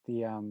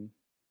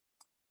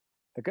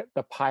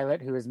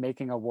pilot who is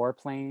making a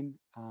warplane.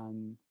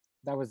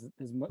 That was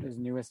his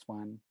newest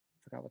one.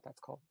 I forgot what that's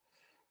called.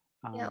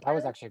 Yeah, that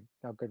was actually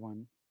a good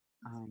one.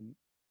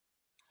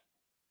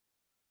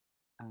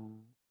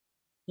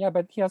 Yeah,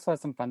 but he also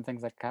has some fun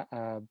things like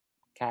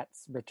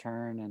Cat's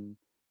Return, and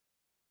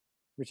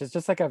which is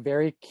just like a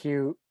very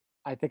cute.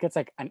 I think it's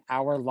like an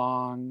hour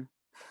long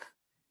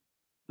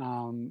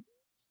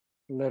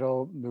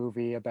little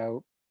movie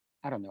about,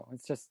 I don't know.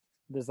 It's just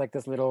there's like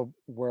this little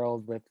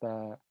world with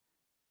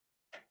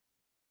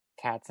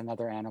cats and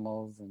other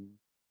animals, and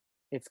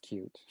it's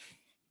cute.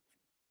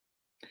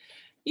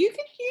 You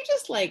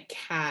just like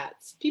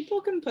cats.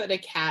 People can put a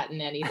cat in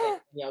anything,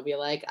 and you'll be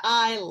like,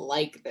 I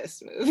like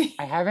this movie.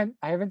 I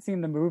haven't seen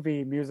the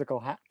movie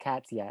musical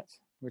Cats yet.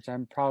 which I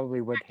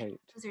probably would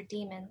hate. Those are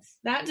demons.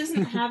 That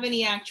doesn't have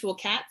any actual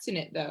cats in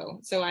it, though,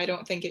 so I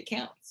don't think it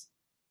counts.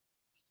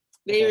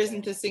 There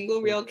isn't a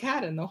single real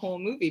cat in the whole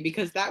movie,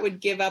 because that would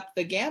give up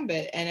the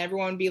gambit, and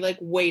everyone would be like,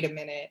 wait a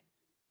minute,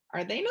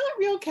 are they not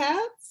real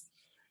cats?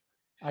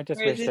 I just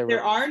Whereas wish if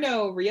there are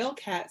no real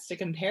cats to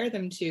compare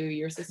them to,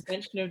 your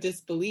suspension of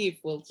disbelief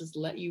will just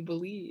let you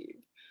believe.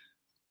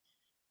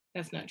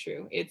 That's not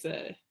true. It's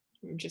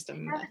just a I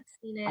mess. haven't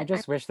seen it. I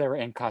just wish they were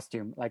in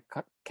costume, like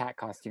cat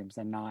costumes,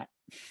 and not.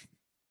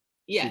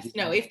 Yes, CGI.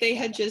 no, if they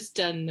had just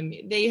done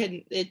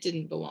it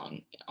didn't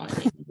belong on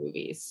any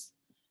movies.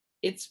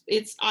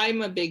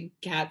 I'm a big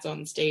Cats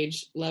on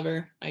Stage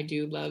lover. I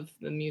do love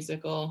the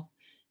musical,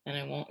 and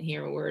I won't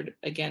hear a word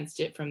against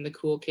it from the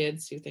cool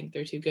kids who think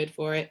they're too good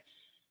for it.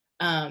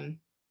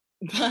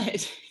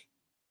 But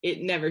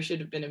it never should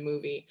have been a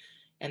movie,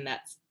 and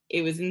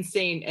it was an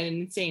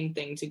insane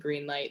thing to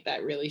greenlight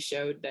that really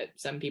showed that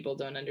some people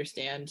don't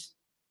understand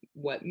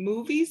what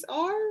movies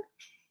are.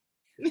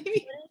 Maybe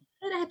It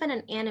could have been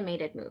an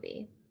animated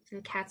movie. So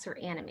the cats are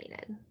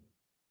animated.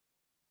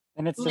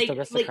 And it's just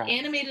Aristocrats. like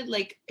animated,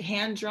 like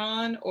hand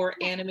drawn, or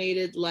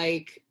animated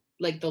like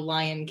The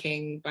Lion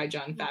King by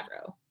Jon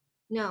Favreau.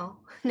 No,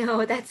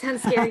 that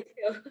sounds scary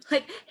too.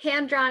 Like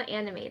hand drawn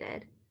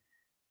animated.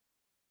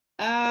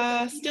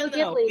 Still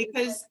no,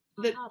 because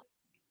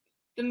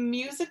the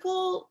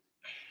musical,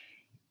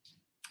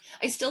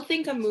 I still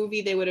think a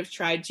movie, they would have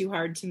tried too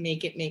hard to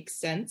make it make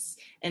sense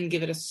and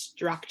give it a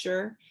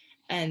structure,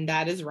 and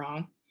that is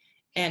wrong.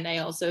 And I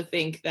also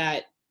think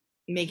that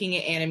making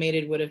it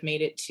animated would have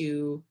made it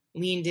too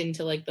leaned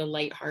into like the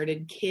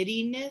lighthearted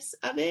kiddiness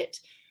of it,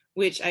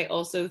 which I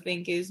also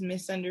think is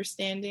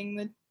misunderstanding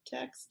the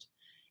text.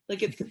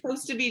 Like, it's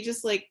supposed to be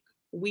just like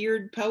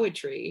weird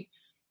poetry.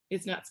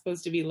 It's not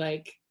supposed to be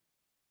like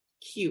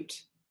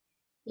cute.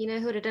 You know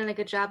who would have done a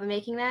good job of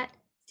making that?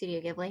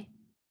 Studio Ghibli.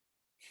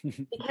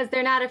 Because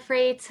they're not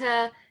afraid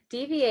to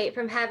deviate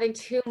from having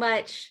too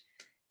much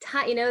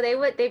time. You know, they'd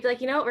be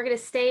like, you know what, we're going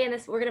to stay in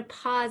this, we're going to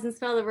pause and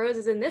smell the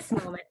roses in this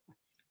moment.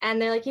 And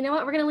they're like, you know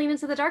what, we're going to lean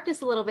into the darkness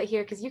a little bit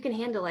here because you can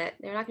handle it.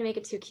 They're not going to make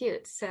it too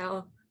cute.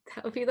 So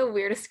that would be the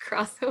weirdest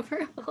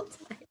crossover of all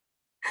time.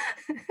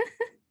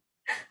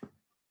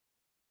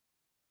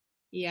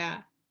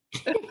 Yeah.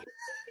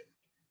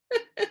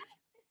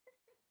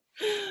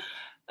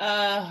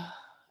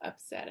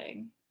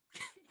 Upsetting.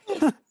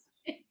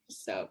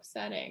 So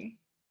upsetting.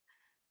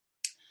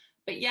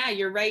 But yeah,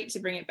 you're right to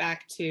bring it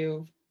back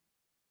to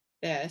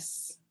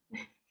this.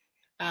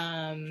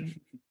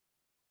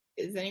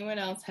 Does anyone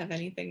else have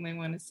anything they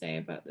want to say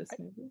about this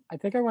movie? I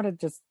think I want to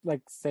just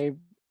like say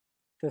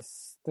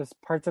this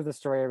parts of the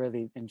story I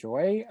really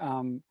enjoy.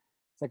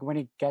 It's like when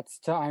he gets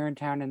to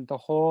Irontown and the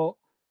whole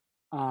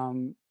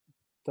the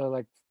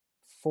like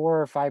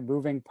 4 or 5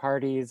 moving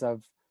parties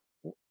of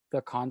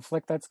the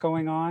conflict that's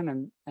going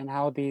on, and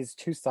how these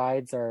two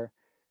sides they're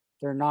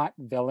not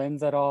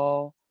villains at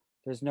all.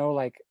 There's no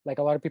like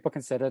a lot of people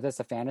consider this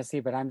a fantasy,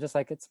 but I'm just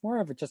like, it's more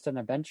of just an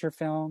adventure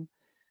film,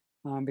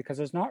 because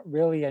there's not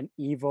really an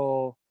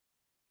evil,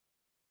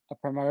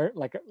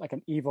 like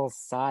an evil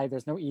side.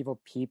 There's no evil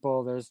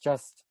people. There's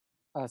just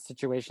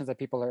situations that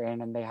people are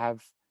in, and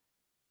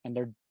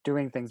they're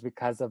doing things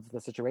because of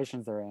the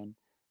situations they're in.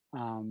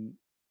 And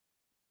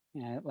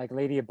like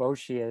Lady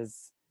Eboshi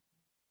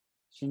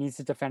she needs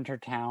to defend her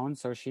town,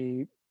 so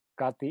she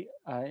got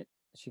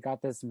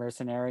this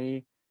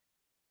mercenary's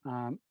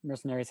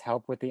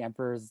help with the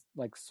emperor's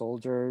like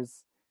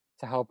soldiers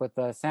to help with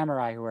the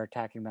samurai who are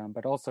attacking them,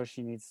 but also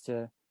she needs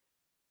to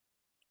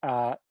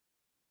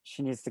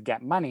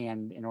get money,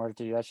 and in order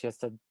to do that she has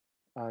to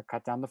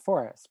cut down the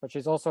forest. But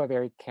she's also a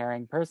very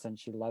caring person.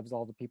 She loves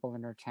all the people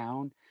in her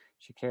town.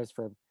 She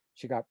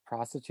got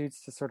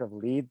prostitutes to sort of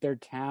lead their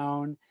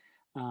town,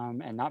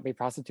 and not be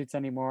prostitutes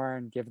anymore,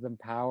 and give them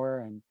power.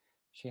 And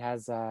she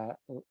has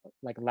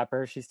like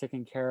lepers she's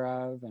taking care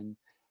of, and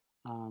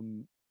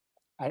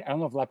I don't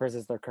know if lepers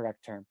is the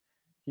correct term.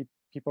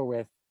 People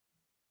with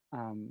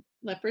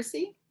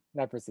Leprosy,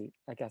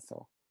 I guess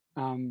so.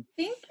 I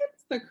think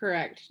it's the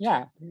correct Yeah,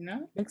 term, you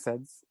know? makes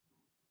sense.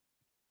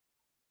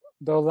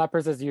 Though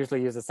lepers is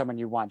usually used as someone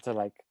you want to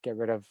like get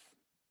rid of.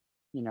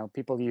 You know,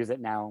 people use it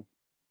now.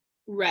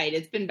 Right,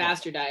 it's been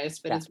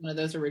bastardized, but Yeah. it's one of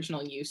those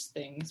original use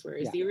things. Where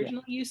is Yeah, the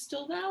original use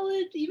still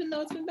valid, even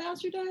though it's been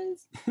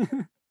bastardized? I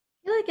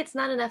feel like it's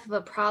not enough of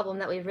a problem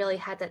that we've really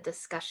had that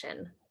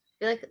discussion. I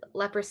feel like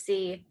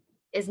leprosy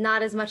is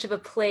not as much of a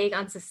plague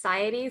on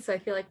society, so I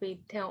feel like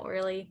it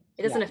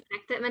doesn't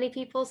affect that many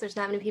people, so there's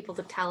not many people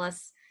to tell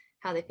us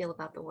how they feel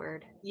about the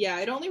word. Yeah,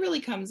 it only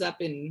really comes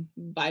up in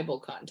Bible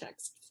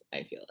contexts,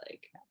 I feel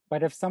like.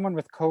 But if someone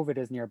with COVID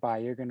is nearby,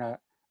 you're gonna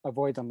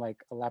avoid them like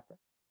a leper.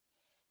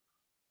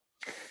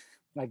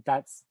 Like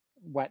that's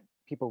what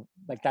people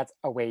like. That's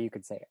a way you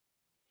could say it,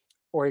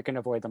 or you can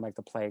avoid them like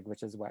the plague,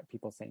 which is what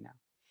people say now,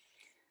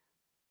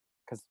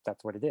 because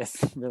that's what it is,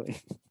 really.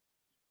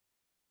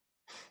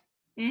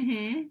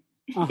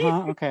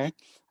 Mm-hmm. Okay.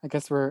 I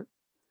guess we're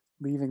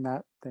leaving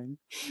that thing.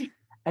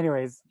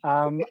 Anyways,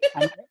 I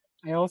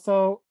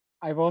also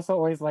I've also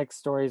always liked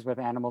stories with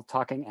animals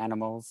talking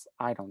animals.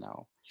 I don't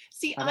know.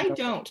 See, I I don't know.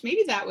 don't.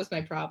 Maybe that was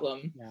my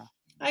problem. Yeah.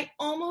 I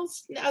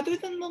almost, other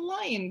than The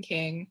Lion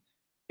King,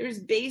 there's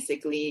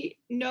basically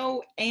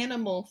no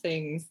animal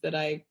things that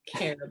I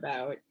care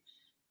about.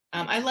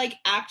 I like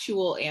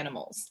actual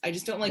animals. I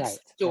just don't like Right.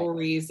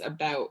 stories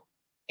about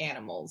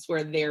animals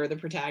where they're the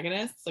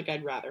protagonists. Like,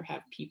 I'd rather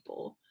have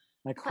people.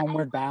 Like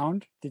Homeward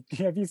Bound.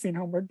 Have you seen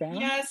Homeward Bound?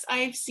 Yes,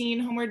 I've seen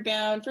Homeward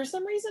Bound. For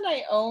some reason,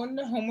 I own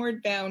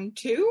Homeward Bound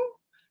 2.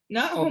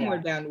 Not Oh, yeah.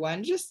 Homeward Bound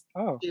 1, just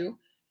Oh, 2.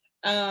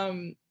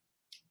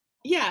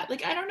 Yeah,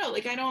 like I don't know,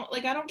 like I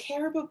don't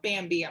care about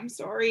Bambi. I'm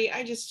sorry.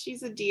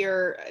 She's a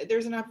deer.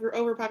 There's an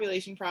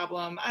overpopulation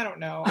problem. I don't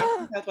know. I'm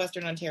from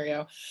Southwestern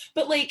Ontario.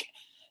 But like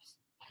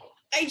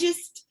I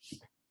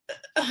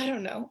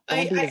don't know.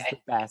 Bambi is the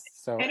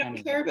best. So I don't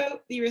anyway. care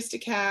about the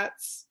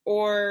Aristocats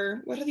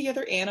or what are the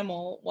other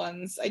animal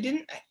ones.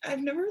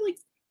 I've never like,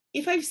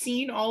 if I've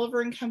seen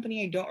Oliver and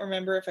Company, I don't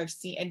remember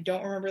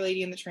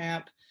Lady and the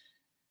Tramp.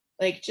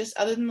 Like, just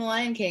other than The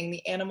Lion King,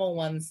 the animal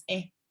ones,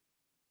 eh.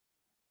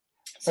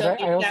 So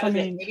But I also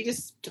mean, maybe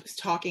just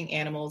talking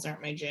animals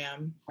aren't my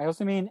jam. I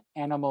also mean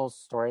animal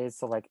stories.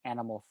 So like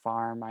Animal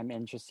Farm, I'm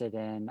interested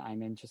in.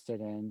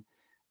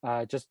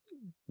 Just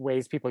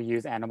ways people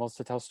use animals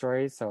to tell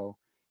stories. So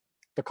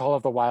The Call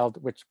of the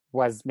Wild, which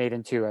was made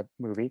into a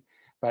movie,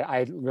 but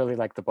I really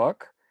like the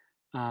book.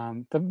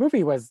 The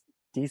movie was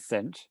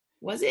decent.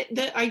 Was it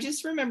that I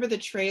just remember the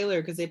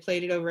trailer because they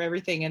played it over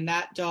everything, and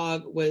that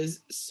dog was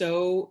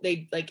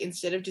they like,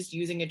 instead of just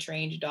using a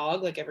trained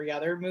dog like every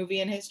other movie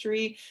in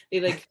history,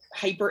 they like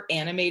hyper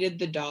animated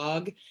the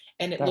dog,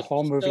 and The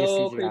whole movie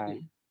so CGI.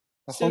 creepy.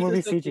 The whole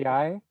movie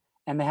CGI, creepy.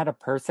 and they had a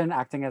person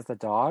acting as the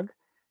dog.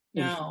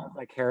 No,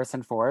 Like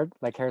Harrison Ford.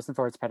 Like Harrison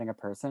Ford's petting a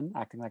person,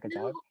 acting like a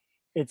dog.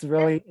 It's That's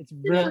really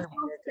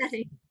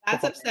upsetting.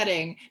 that's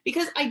upsetting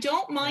because I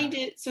don't mind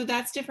it. So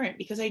that's different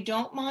because I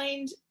don't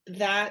mind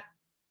that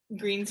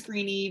green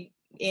screeny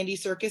Andy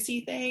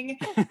Serkisy thing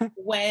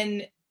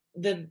when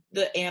the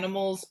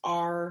animals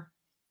are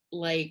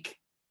like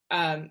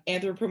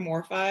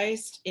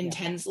anthropomorphized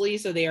intensely,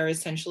 so they are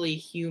essentially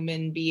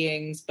human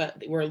beings,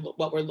 but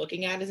what we're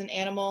looking at is an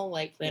animal,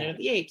 like Planet of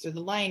the Apes or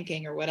The Lion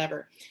King or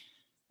whatever.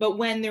 But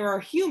when there are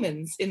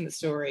humans in the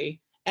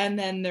story, and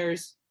then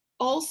there's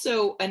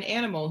also an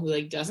animal who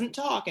like doesn't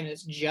talk and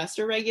is just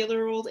a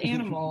regular old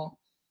animal,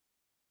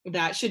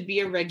 that should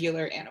be a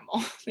regular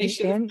animal. They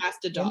should have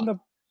cast a dog.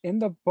 In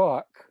the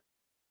book,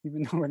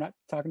 even though we're not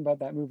talking about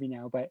that movie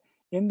now, but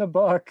in the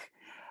book,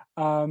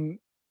 the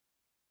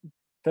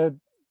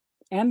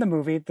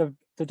movie, the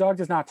dog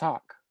does not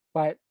talk.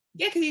 But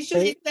yeah, because he's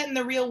just set in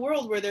the real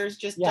world where there's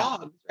just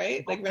dogs,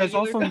 right? Like there's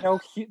also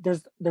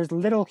there's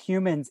little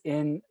humans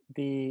in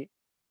the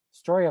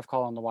story of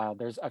Call in the Wild.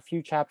 There's a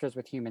few chapters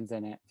with humans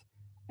in it,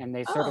 and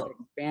they sort of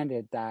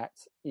expanded that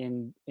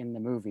in the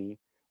movie,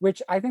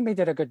 which I think they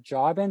did a good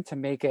job in to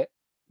make it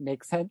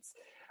make sense.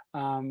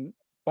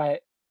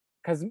 But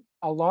because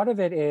a lot of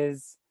it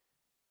is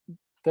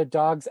the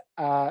dogs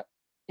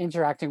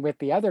interacting with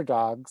the other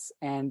dogs,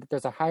 and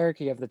there's a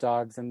hierarchy of the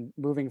dogs, and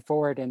moving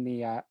forward in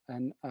the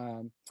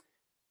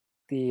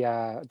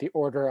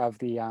order of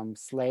the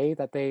sleigh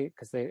that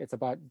it's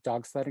about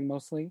dog sledding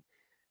mostly,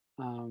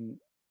 and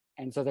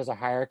so there's a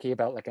hierarchy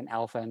about like an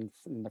alpha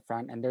in the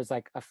front, and there's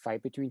like a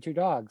fight between two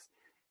dogs.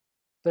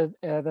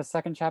 The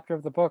second chapter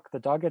of the book, the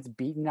dog gets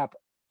beaten up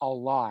a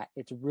lot.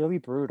 It's really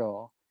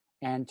brutal.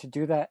 And to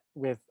do that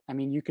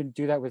you can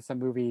do that with some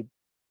movie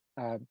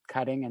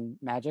cutting and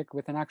magic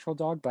with an actual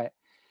dog, but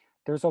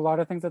there's a lot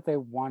of things that they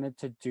wanted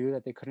to do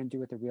that they couldn't do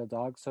with the real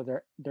dog. So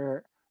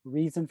their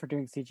reason for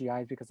doing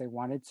CGI is because they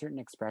wanted certain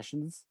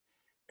expressions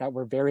that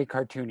were very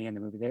cartoony in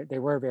the movie. They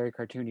were very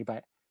cartoony,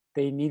 but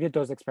they needed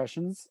those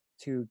expressions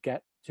to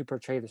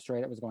portray the story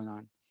that was going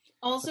on.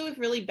 Also, if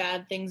really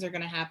bad things are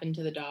going to happen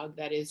to the dog,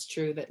 that is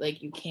true, that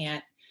like you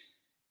can't.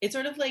 It's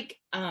sort of like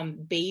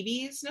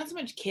babies, not so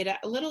much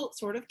a little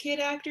sort of kid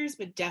actors,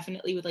 but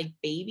definitely with like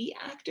baby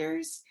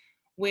actors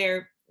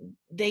where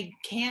they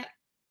can't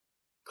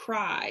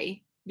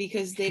cry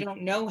because they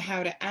don't know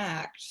how to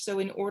act. So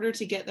in order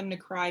to get them to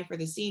cry for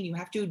the scene, you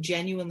have to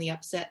genuinely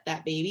upset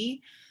that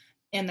baby.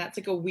 And that's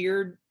like a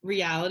weird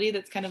reality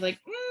that's kind of like,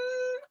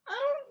 I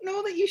don't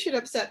know that you should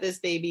upset this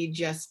baby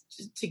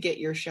just to get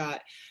your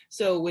shot.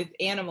 So with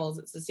animals,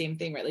 it's the same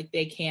thing, right? Like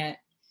they can't,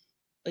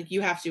 like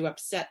you have to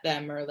upset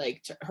them or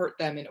like to hurt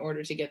them in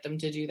order to get them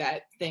to do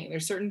that thing.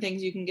 There's certain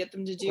things you can get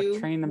them to do. Or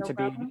train them to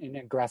be in an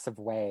aggressive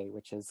way,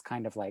 which is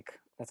kind of like,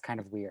 that's kind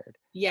of weird.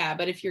 Yeah,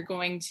 but if you're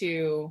going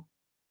to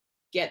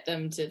get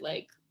them to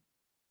like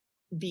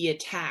be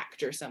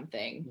attacked or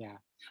something. Yeah.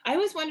 I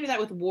always wonder that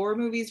with war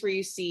movies where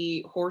you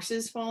see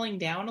horses falling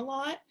down a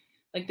lot,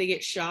 like they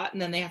get shot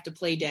and then they have to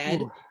play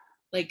dead. Ooh.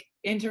 Like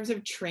in terms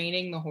of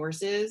training the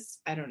horses,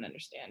 I don't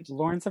understand.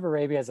 Lawrence of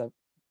Arabia is a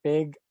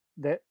big,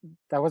 that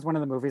was one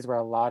of the movies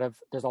where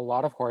there's a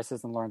lot of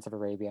horses in Lawrence of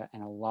Arabia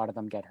and a lot of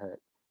them get hurt.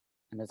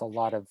 And there's a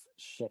lot of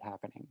shit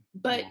happening.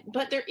 But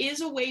there is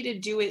a way to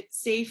do it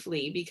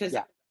safely because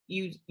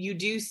you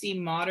do see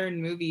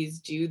modern movies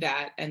do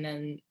that, and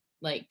then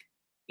like,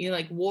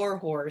 like War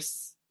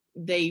Horse,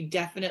 they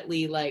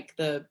definitely, like,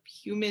 the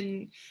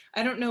human,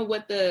 I don't know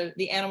what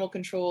the animal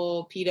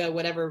control, PETA,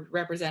 whatever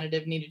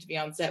representative needed to be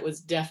on set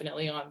was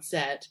definitely on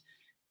set,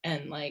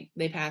 and like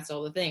they passed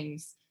all the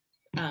things.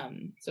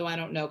 So I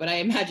don't know, but I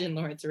imagine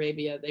Lawrence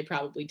Arabia, they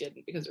probably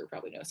didn't, because there were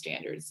probably no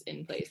standards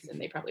in place, and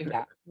they probably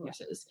heard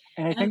horses.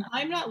 And I think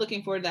I'm not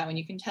looking forward to that one.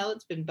 You can tell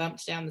it's been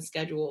bumped down the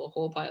schedule a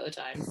whole pile of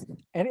times.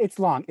 and it's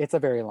long. It's a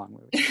very long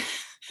movie.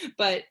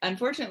 But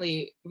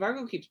unfortunately,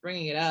 Vargo keeps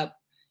bringing it up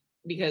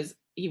because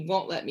he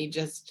won't let me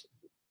just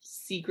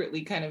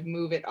secretly kind of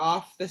move it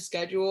off the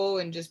schedule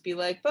and just be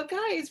like, but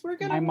guys, we're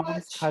gonna My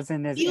mom's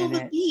cousin is Feel in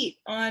the it. Beat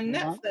on My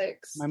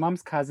Netflix. My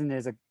mom's cousin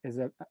is a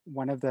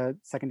one of the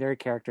secondary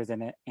characters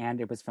in it,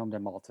 and it was filmed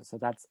in Malta. So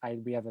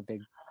we have a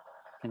big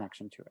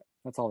connection to it.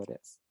 That's all it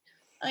is.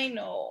 I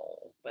know,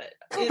 but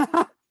I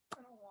don't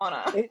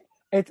wanna.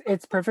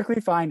 It's perfectly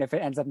fine if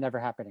it ends up never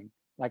happening.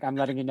 Like, I'm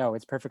letting you know,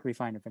 it's perfectly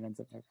fine if it ends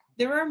up never happening.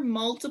 There are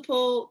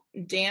multiple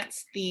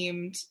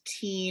dance-themed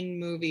teen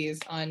movies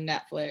on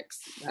Netflix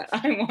that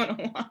I want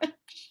to watch.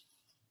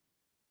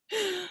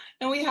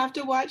 And we have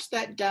to watch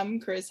that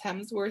dumb Chris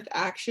Hemsworth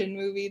action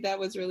movie that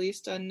was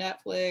released on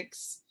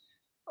Netflix.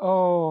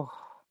 Oh,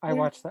 I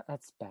watched that.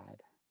 That's bad.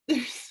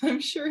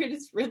 I'm sure it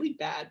is really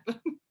bad, but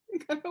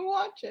I'm gonna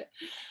watch it.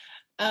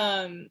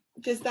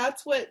 Because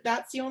that's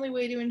the only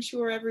way to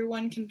ensure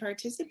everyone can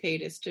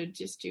participate, is to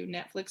just do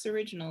Netflix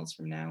originals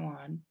from now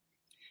on.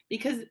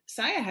 Because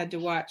Saya had to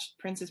watch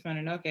Princess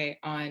Mononoke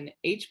on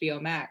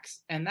HBO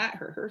Max, and that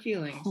hurt her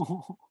feelings.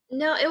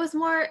 No, it was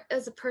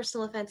a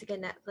personal offense to get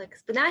Netflix.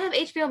 But now I have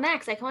HBO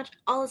Max. I can watch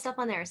all the stuff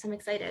on there, so I'm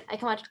excited. I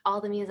can watch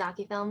all the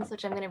Miyazaki films,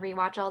 which I'm going to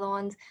rewatch all the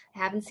ones I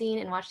haven't seen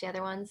and watch the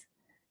other ones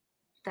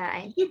that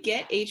I... Did you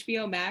get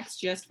HBO Max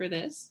just for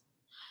this?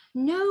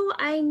 No,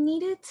 I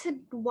needed to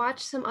watch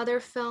some other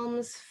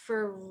films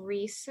for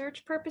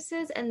research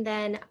purposes, and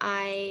then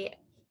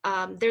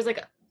there's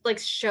like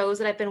shows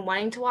that I've been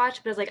wanting to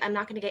watch, but I was like, I'm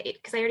not going to get it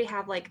because I already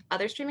have like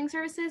other streaming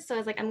services. So I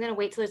was like, I'm going to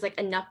wait till there's like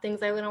enough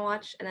things I want to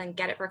watch and then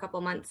get it for a couple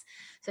of months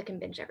so I can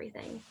binge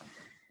everything.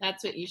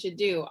 That's what you should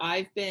do.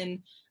 I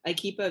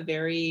keep a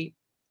very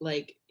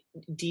like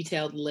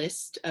detailed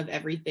list of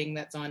everything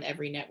that's on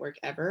every network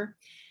ever.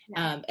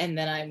 And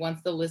then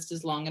once the list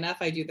is long enough,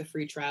 I do the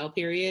free trial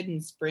period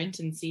and sprint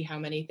and see how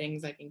many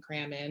things I can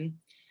cram in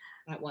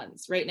at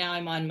once. Right now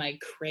I'm on my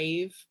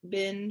Crave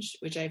binge,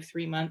 which I have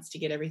 3 months to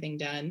get everything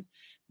done.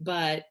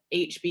 But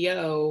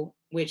HBO,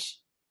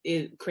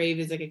 Crave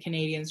is like a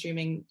Canadian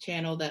streaming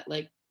channel that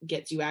like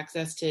gets you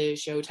access to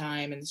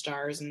Showtime and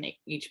Starz and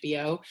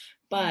HBO,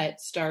 but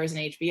Starz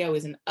and HBO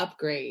is an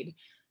upgrade.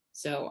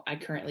 So I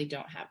currently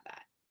don't have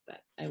that,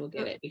 but I will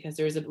get it because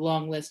there's a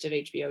long list of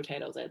HBO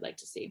titles I'd like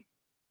to see.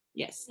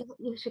 Yes.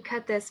 You should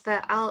cut this,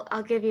 but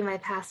I'll give you my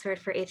password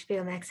for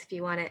HBO Max if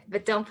you want it.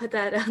 But don't put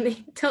that on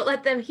don't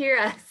let them hear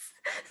us.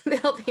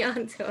 They'll be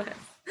on to us.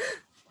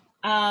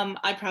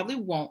 I probably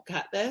won't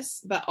cut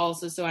this, but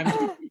also so I'm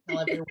going to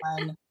tell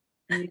everyone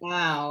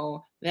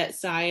now that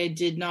Saya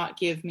did not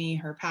give me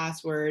her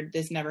password.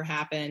 This never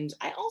happened.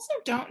 I also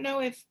don't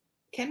know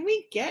can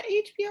we get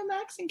HBO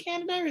Max in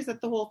Canada, or is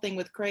that the whole thing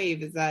with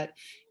Crave? Is that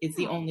it's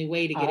the only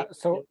way to get it?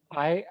 So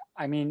I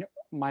mean,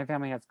 my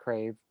family has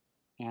Crave,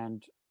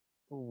 and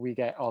we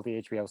get all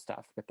the HBO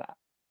stuff with that.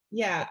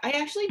 Yeah, I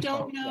actually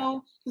don't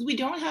know because we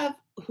don't have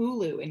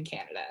Hulu in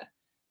Canada.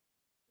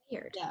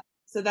 Weird. Yeah.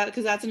 So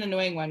because that's an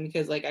annoying one,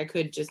 because like I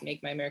could just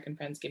make my American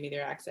friends give me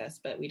their access,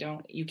 but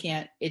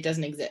it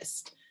doesn't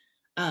exist.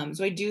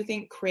 So I do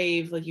think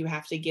Crave, like you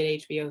have to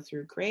get HBO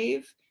through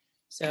Crave.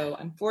 So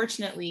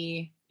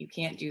unfortunately you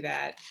can't do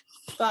that,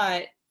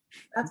 but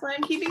that's why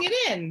I'm keeping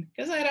it in,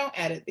 because I don't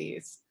edit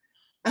these.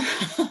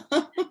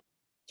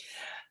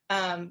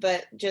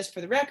 But just for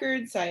the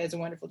record, Saya is a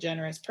wonderful,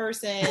 generous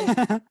person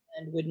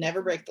and would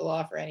never break the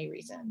law for any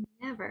reason.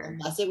 Never.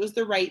 Unless it was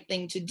the right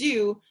thing to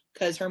do,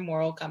 because her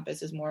moral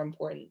compass is more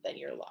important than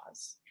your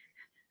laws.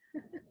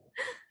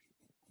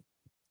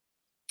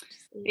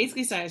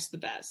 Basically, Saya's the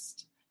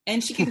best.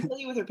 And she can kill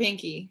you with her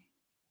pinky.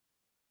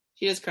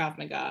 She does Krav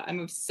Maga. I'm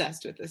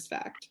obsessed with this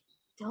fact.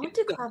 Don't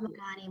do Krav Maga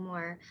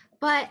anymore.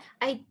 But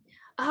I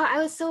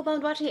was so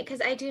bummed watching it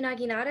because I do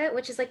Naginata,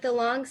 which is like the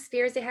long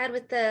spears they had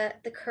with the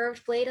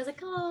curved blade. I was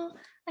like, oh,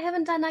 I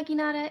haven't done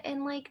Naginata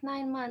in like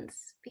 9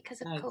 months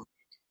because of COVID.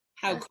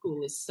 How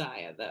cool is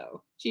Saya,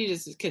 though? She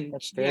just can.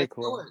 That's she very has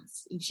cool.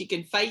 swords, and she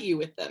can fight you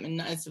with them, and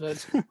not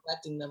supposed to be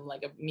collecting them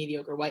like a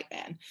mediocre white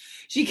man.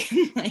 She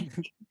can like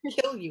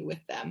kill you with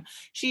them.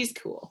 She's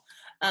cool.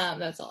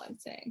 That's all I'm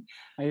saying.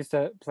 I used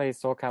to play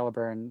Soul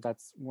Calibur, and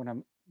that's one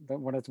of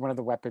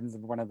the weapons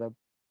of one of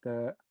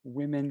the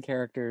women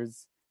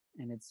characters,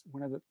 and it's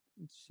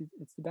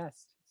it's the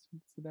best.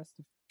 It's the best.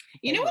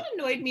 You know what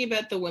annoyed me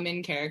about the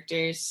women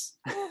characters?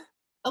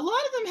 A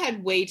lot of them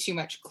had way too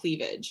much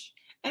cleavage.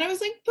 And I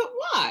was like, but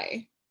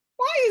why?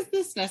 Why is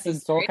this necessary?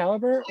 In Soul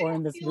Calibur or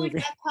in this movie?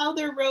 Like that's how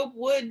their robe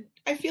would.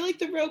 I feel like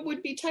the robe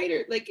would be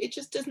tighter. Like it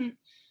just doesn't.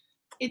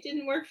 It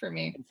didn't work for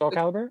me. In Soul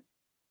Calibur?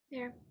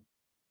 Yeah.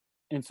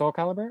 In Soul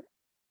Calibur?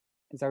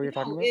 Is that what you're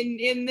talking No, about?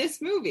 in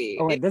this movie.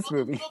 Oh, in It this felt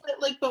a movie. little bit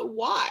like, but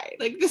why?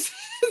 Like, this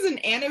is an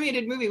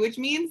animated movie, which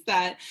means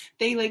that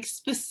they like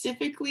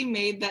specifically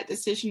made that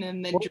decision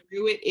and then Well,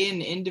 drew it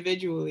in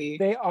individually.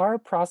 they are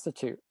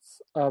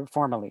prostitutes,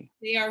 formally.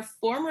 They are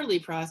formerly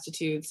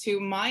prostitutes who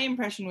my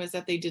impression was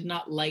that they did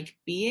not like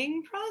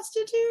being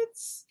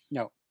prostitutes.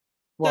 No.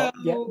 Well,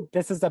 yeah, So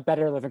this is a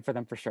better living for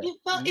them for sure. it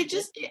felt,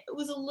 it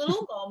was a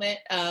little moment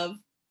of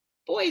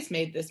boys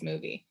made this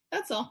movie.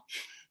 That's all.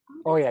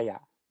 Oh, yeah.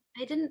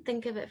 I didn't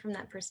think of it from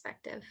that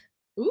perspective.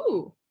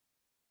 Ooh.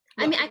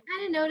 I mean, I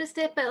kind of noticed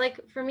it, but like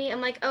for me,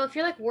 I'm like, oh, if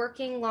you're like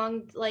working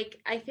long, like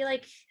I feel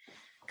like,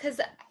 because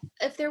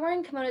if they're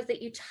wearing kimonos,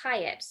 that you tie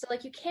it, so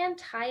like you can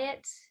tie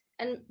it,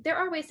 and there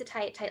are ways to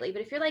tie it tightly.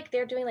 But if you're like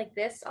they're doing like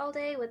this all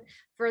day with,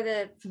 for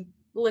the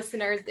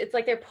listeners, it's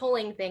like they're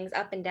pulling things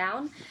up and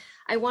down.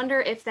 I wonder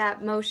if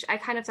that motion, I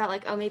kind of thought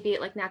like, oh, maybe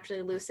it like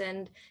naturally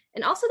loosened.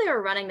 And also they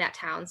were running that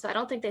town, so I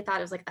don't think they thought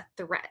it was like a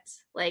threat.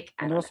 Like,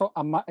 I And don't know.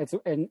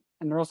 also, and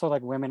they're also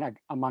like women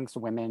amongst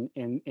women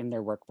in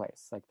their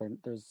workplace. Like,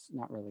 there's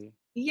not really.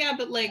 Yeah,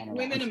 but like All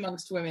women around.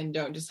 amongst women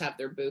don't just have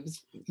their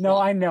boobs. No,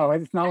 I know.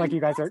 It's not like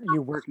you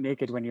work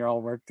naked when you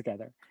all work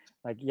together.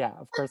 Like, yeah,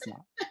 of course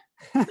not.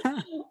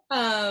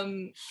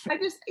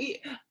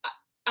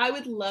 I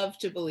would love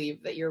to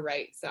believe that you're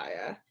right,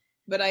 Saya,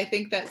 but I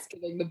think that's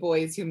giving the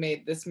boys who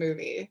made this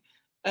movie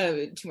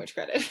too much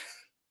credit.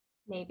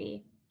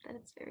 Maybe that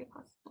it's very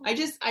possible.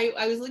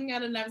 I was looking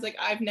at it and I was like,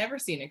 I've never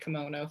seen a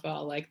kimono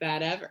fall like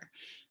that ever.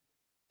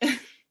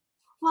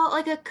 Well,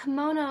 like a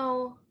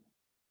kimono,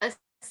 a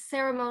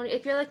ceremony,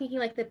 if you're like thinking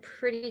like the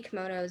pretty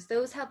kimonos,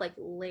 those have like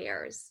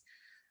layers,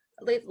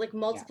 like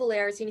multiple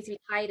layers. You need to be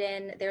tied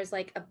in. There's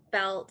like a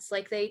belt,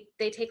 like they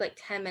take like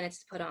 10 minutes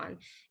to put on.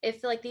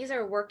 If like these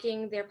are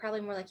working, they're probably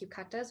more like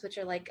yukatas, which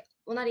are like,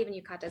 well, not even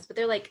yukatas, but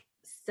they're like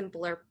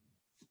simpler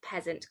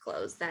peasant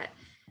clothes that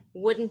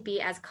wouldn't be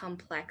as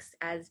complex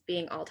as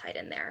being all tied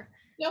in there.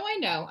 No, I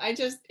know.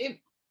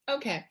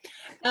 Okay.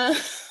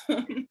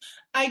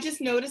 I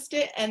just noticed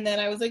it and then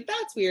I was like,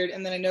 that's weird.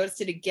 And then I noticed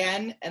it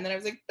again. And then I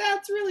was like,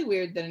 that's really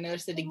weird. Then I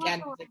noticed it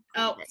again. I was like,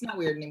 oh, it's not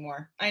weird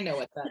anymore. I know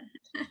what's up.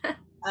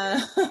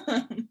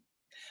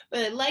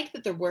 But I like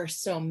that there were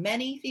so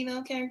many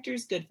female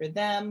characters. Good for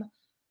them.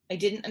 I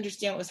didn't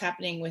understand what was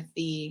happening with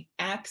the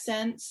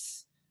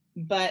accents,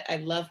 but I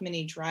love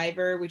Minnie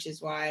Driver, which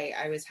is why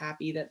I was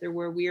happy that there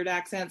were weird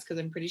accents, because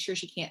I'm pretty sure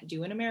she can't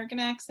do an American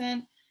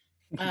accent.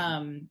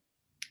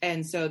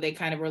 And so they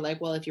kind of were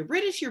like, well, if you're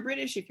British, you're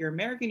British. If you're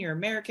American, you're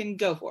American.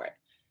 Go for it.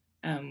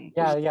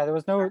 Yeah. There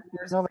was no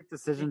like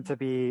decision to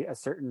be a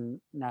certain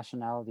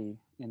nationality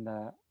in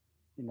the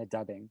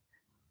dubbing,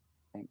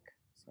 I think.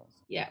 So.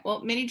 Yeah,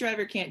 well, Minnie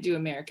Driver can't do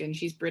American.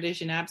 She's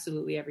British in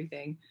absolutely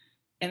everything.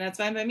 And that's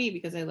fine by me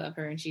because I love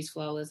her and she's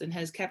flawless and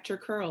has kept her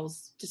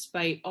curls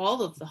despite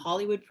all of the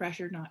Hollywood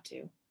pressure not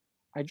to.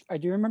 I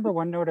do remember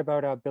one note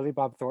about Billy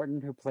Bob Thornton,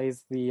 who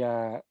plays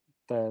the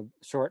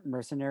short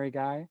mercenary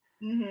guy.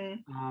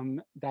 Mm-hmm.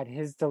 That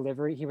his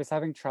delivery, he was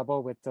having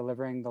trouble with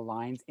delivering the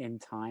lines in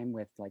time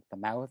with like the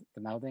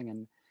mouthing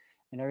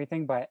and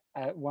everything. But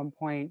at one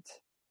point,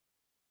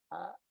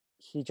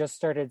 he just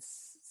started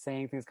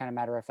saying things kind of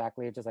matter of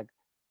factly, just like,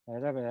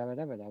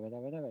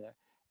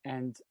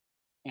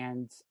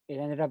 and it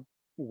ended up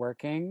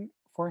working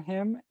for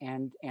him,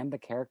 and the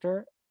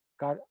character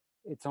got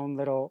its own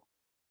little,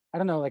 I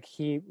don't know, like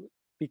he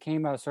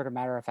became a sort of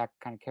matter of fact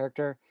kind of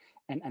character,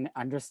 and an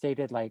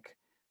understated like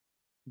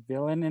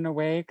villain in a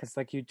way, because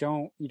like you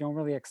don't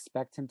really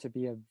expect him to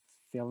be a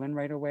villain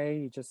right away.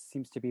 He just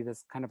seems to be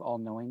this kind of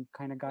all-knowing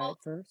kind of guy at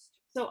first.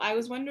 So I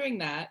was wondering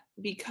that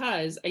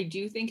because I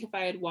do think if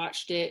I had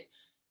watched it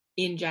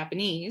in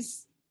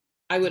Japanese,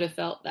 I would have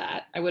felt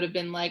that. I would have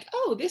been like,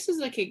 oh, this is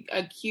like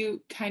a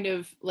cute kind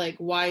of like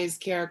wise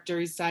character.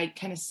 He's kind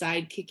of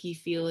sidekicky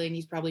feeling.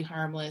 He's probably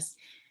harmless.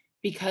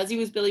 Because he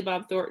was Billy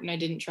Bob Thornton, I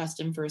didn't trust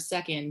him for a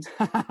second.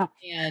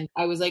 And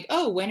I was like,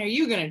 oh, when are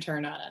you going to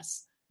turn on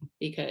us?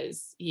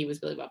 Because he was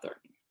Billy Bob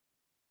Thornton.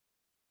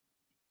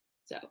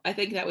 So I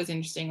think that was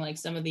interesting. Like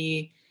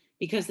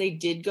because they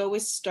did go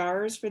with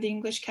stars for the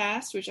English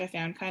cast, which I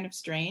found kind of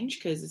strange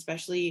because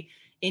especially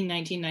in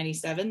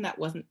 1997, that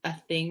wasn't a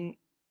thing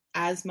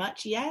as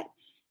much yet.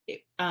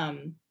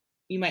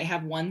 You might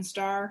have one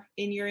star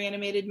in your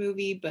animated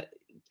movie, but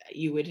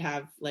you would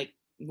have like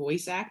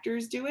voice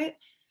actors do it.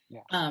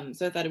 Yeah.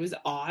 So I thought it was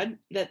odd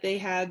that they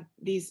had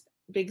these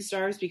big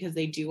stars because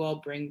they do all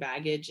bring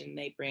baggage and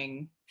they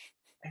bring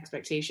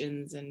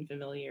expectations and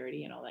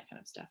familiarity and all that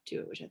kind of stuff to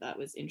it, which I thought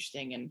was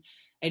interesting. And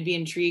I'd be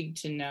intrigued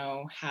to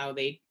know how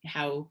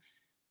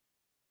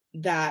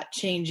that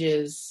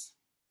changes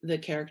the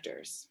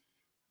characters.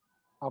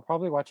 I'll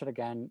probably watch it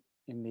again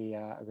in the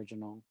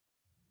original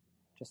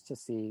just to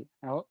see.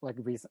 I'll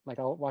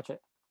watch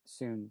it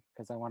soon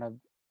because I want to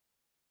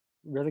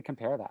really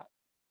compare that.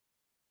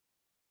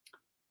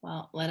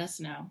 Well, let us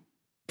know.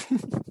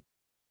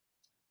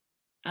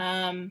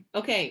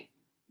 Okay.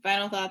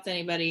 Final thoughts,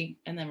 anybody?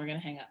 And then we're going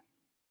to hang up.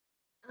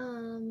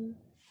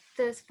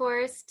 The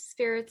forest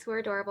spirits were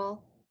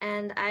adorable.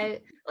 And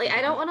I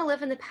don't want to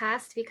live in the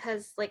past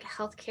because like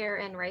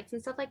healthcare and rights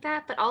and stuff like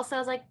that. But also I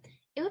was like,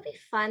 it would be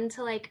fun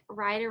to like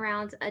ride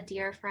around a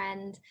deer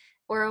friend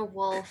or a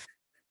wolf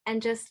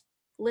and just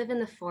live in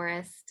the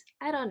forest.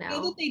 I don't I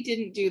know know. that they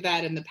didn't do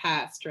that in the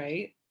past,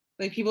 right?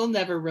 Like people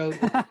never rode.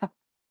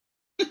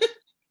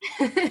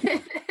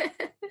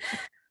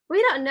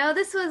 We don't know.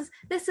 This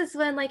is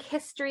when like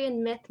history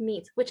and myth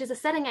meets, which is a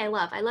setting I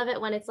love. I love it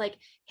when it's like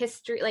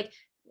history, like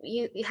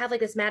you have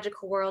like this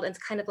magical world and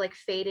it's kind of like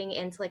fading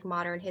into like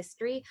modern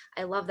history.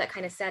 I love that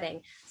kind of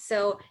setting.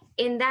 So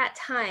in that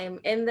time,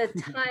 in the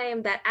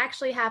time that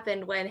actually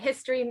happened when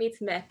history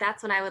meets myth,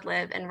 that's when I would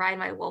live and ride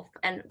my wolf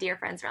and deer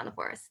friends around the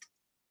forest.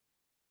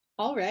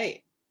 All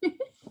right.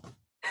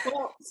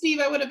 Well, Steve,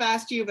 I would have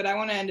asked you, but I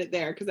want to end it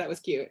there because that was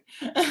cute.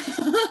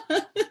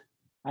 I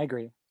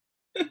agree.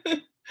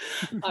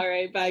 All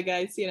right. Bye,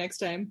 guys. See you next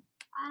time.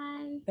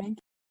 Bye. Thank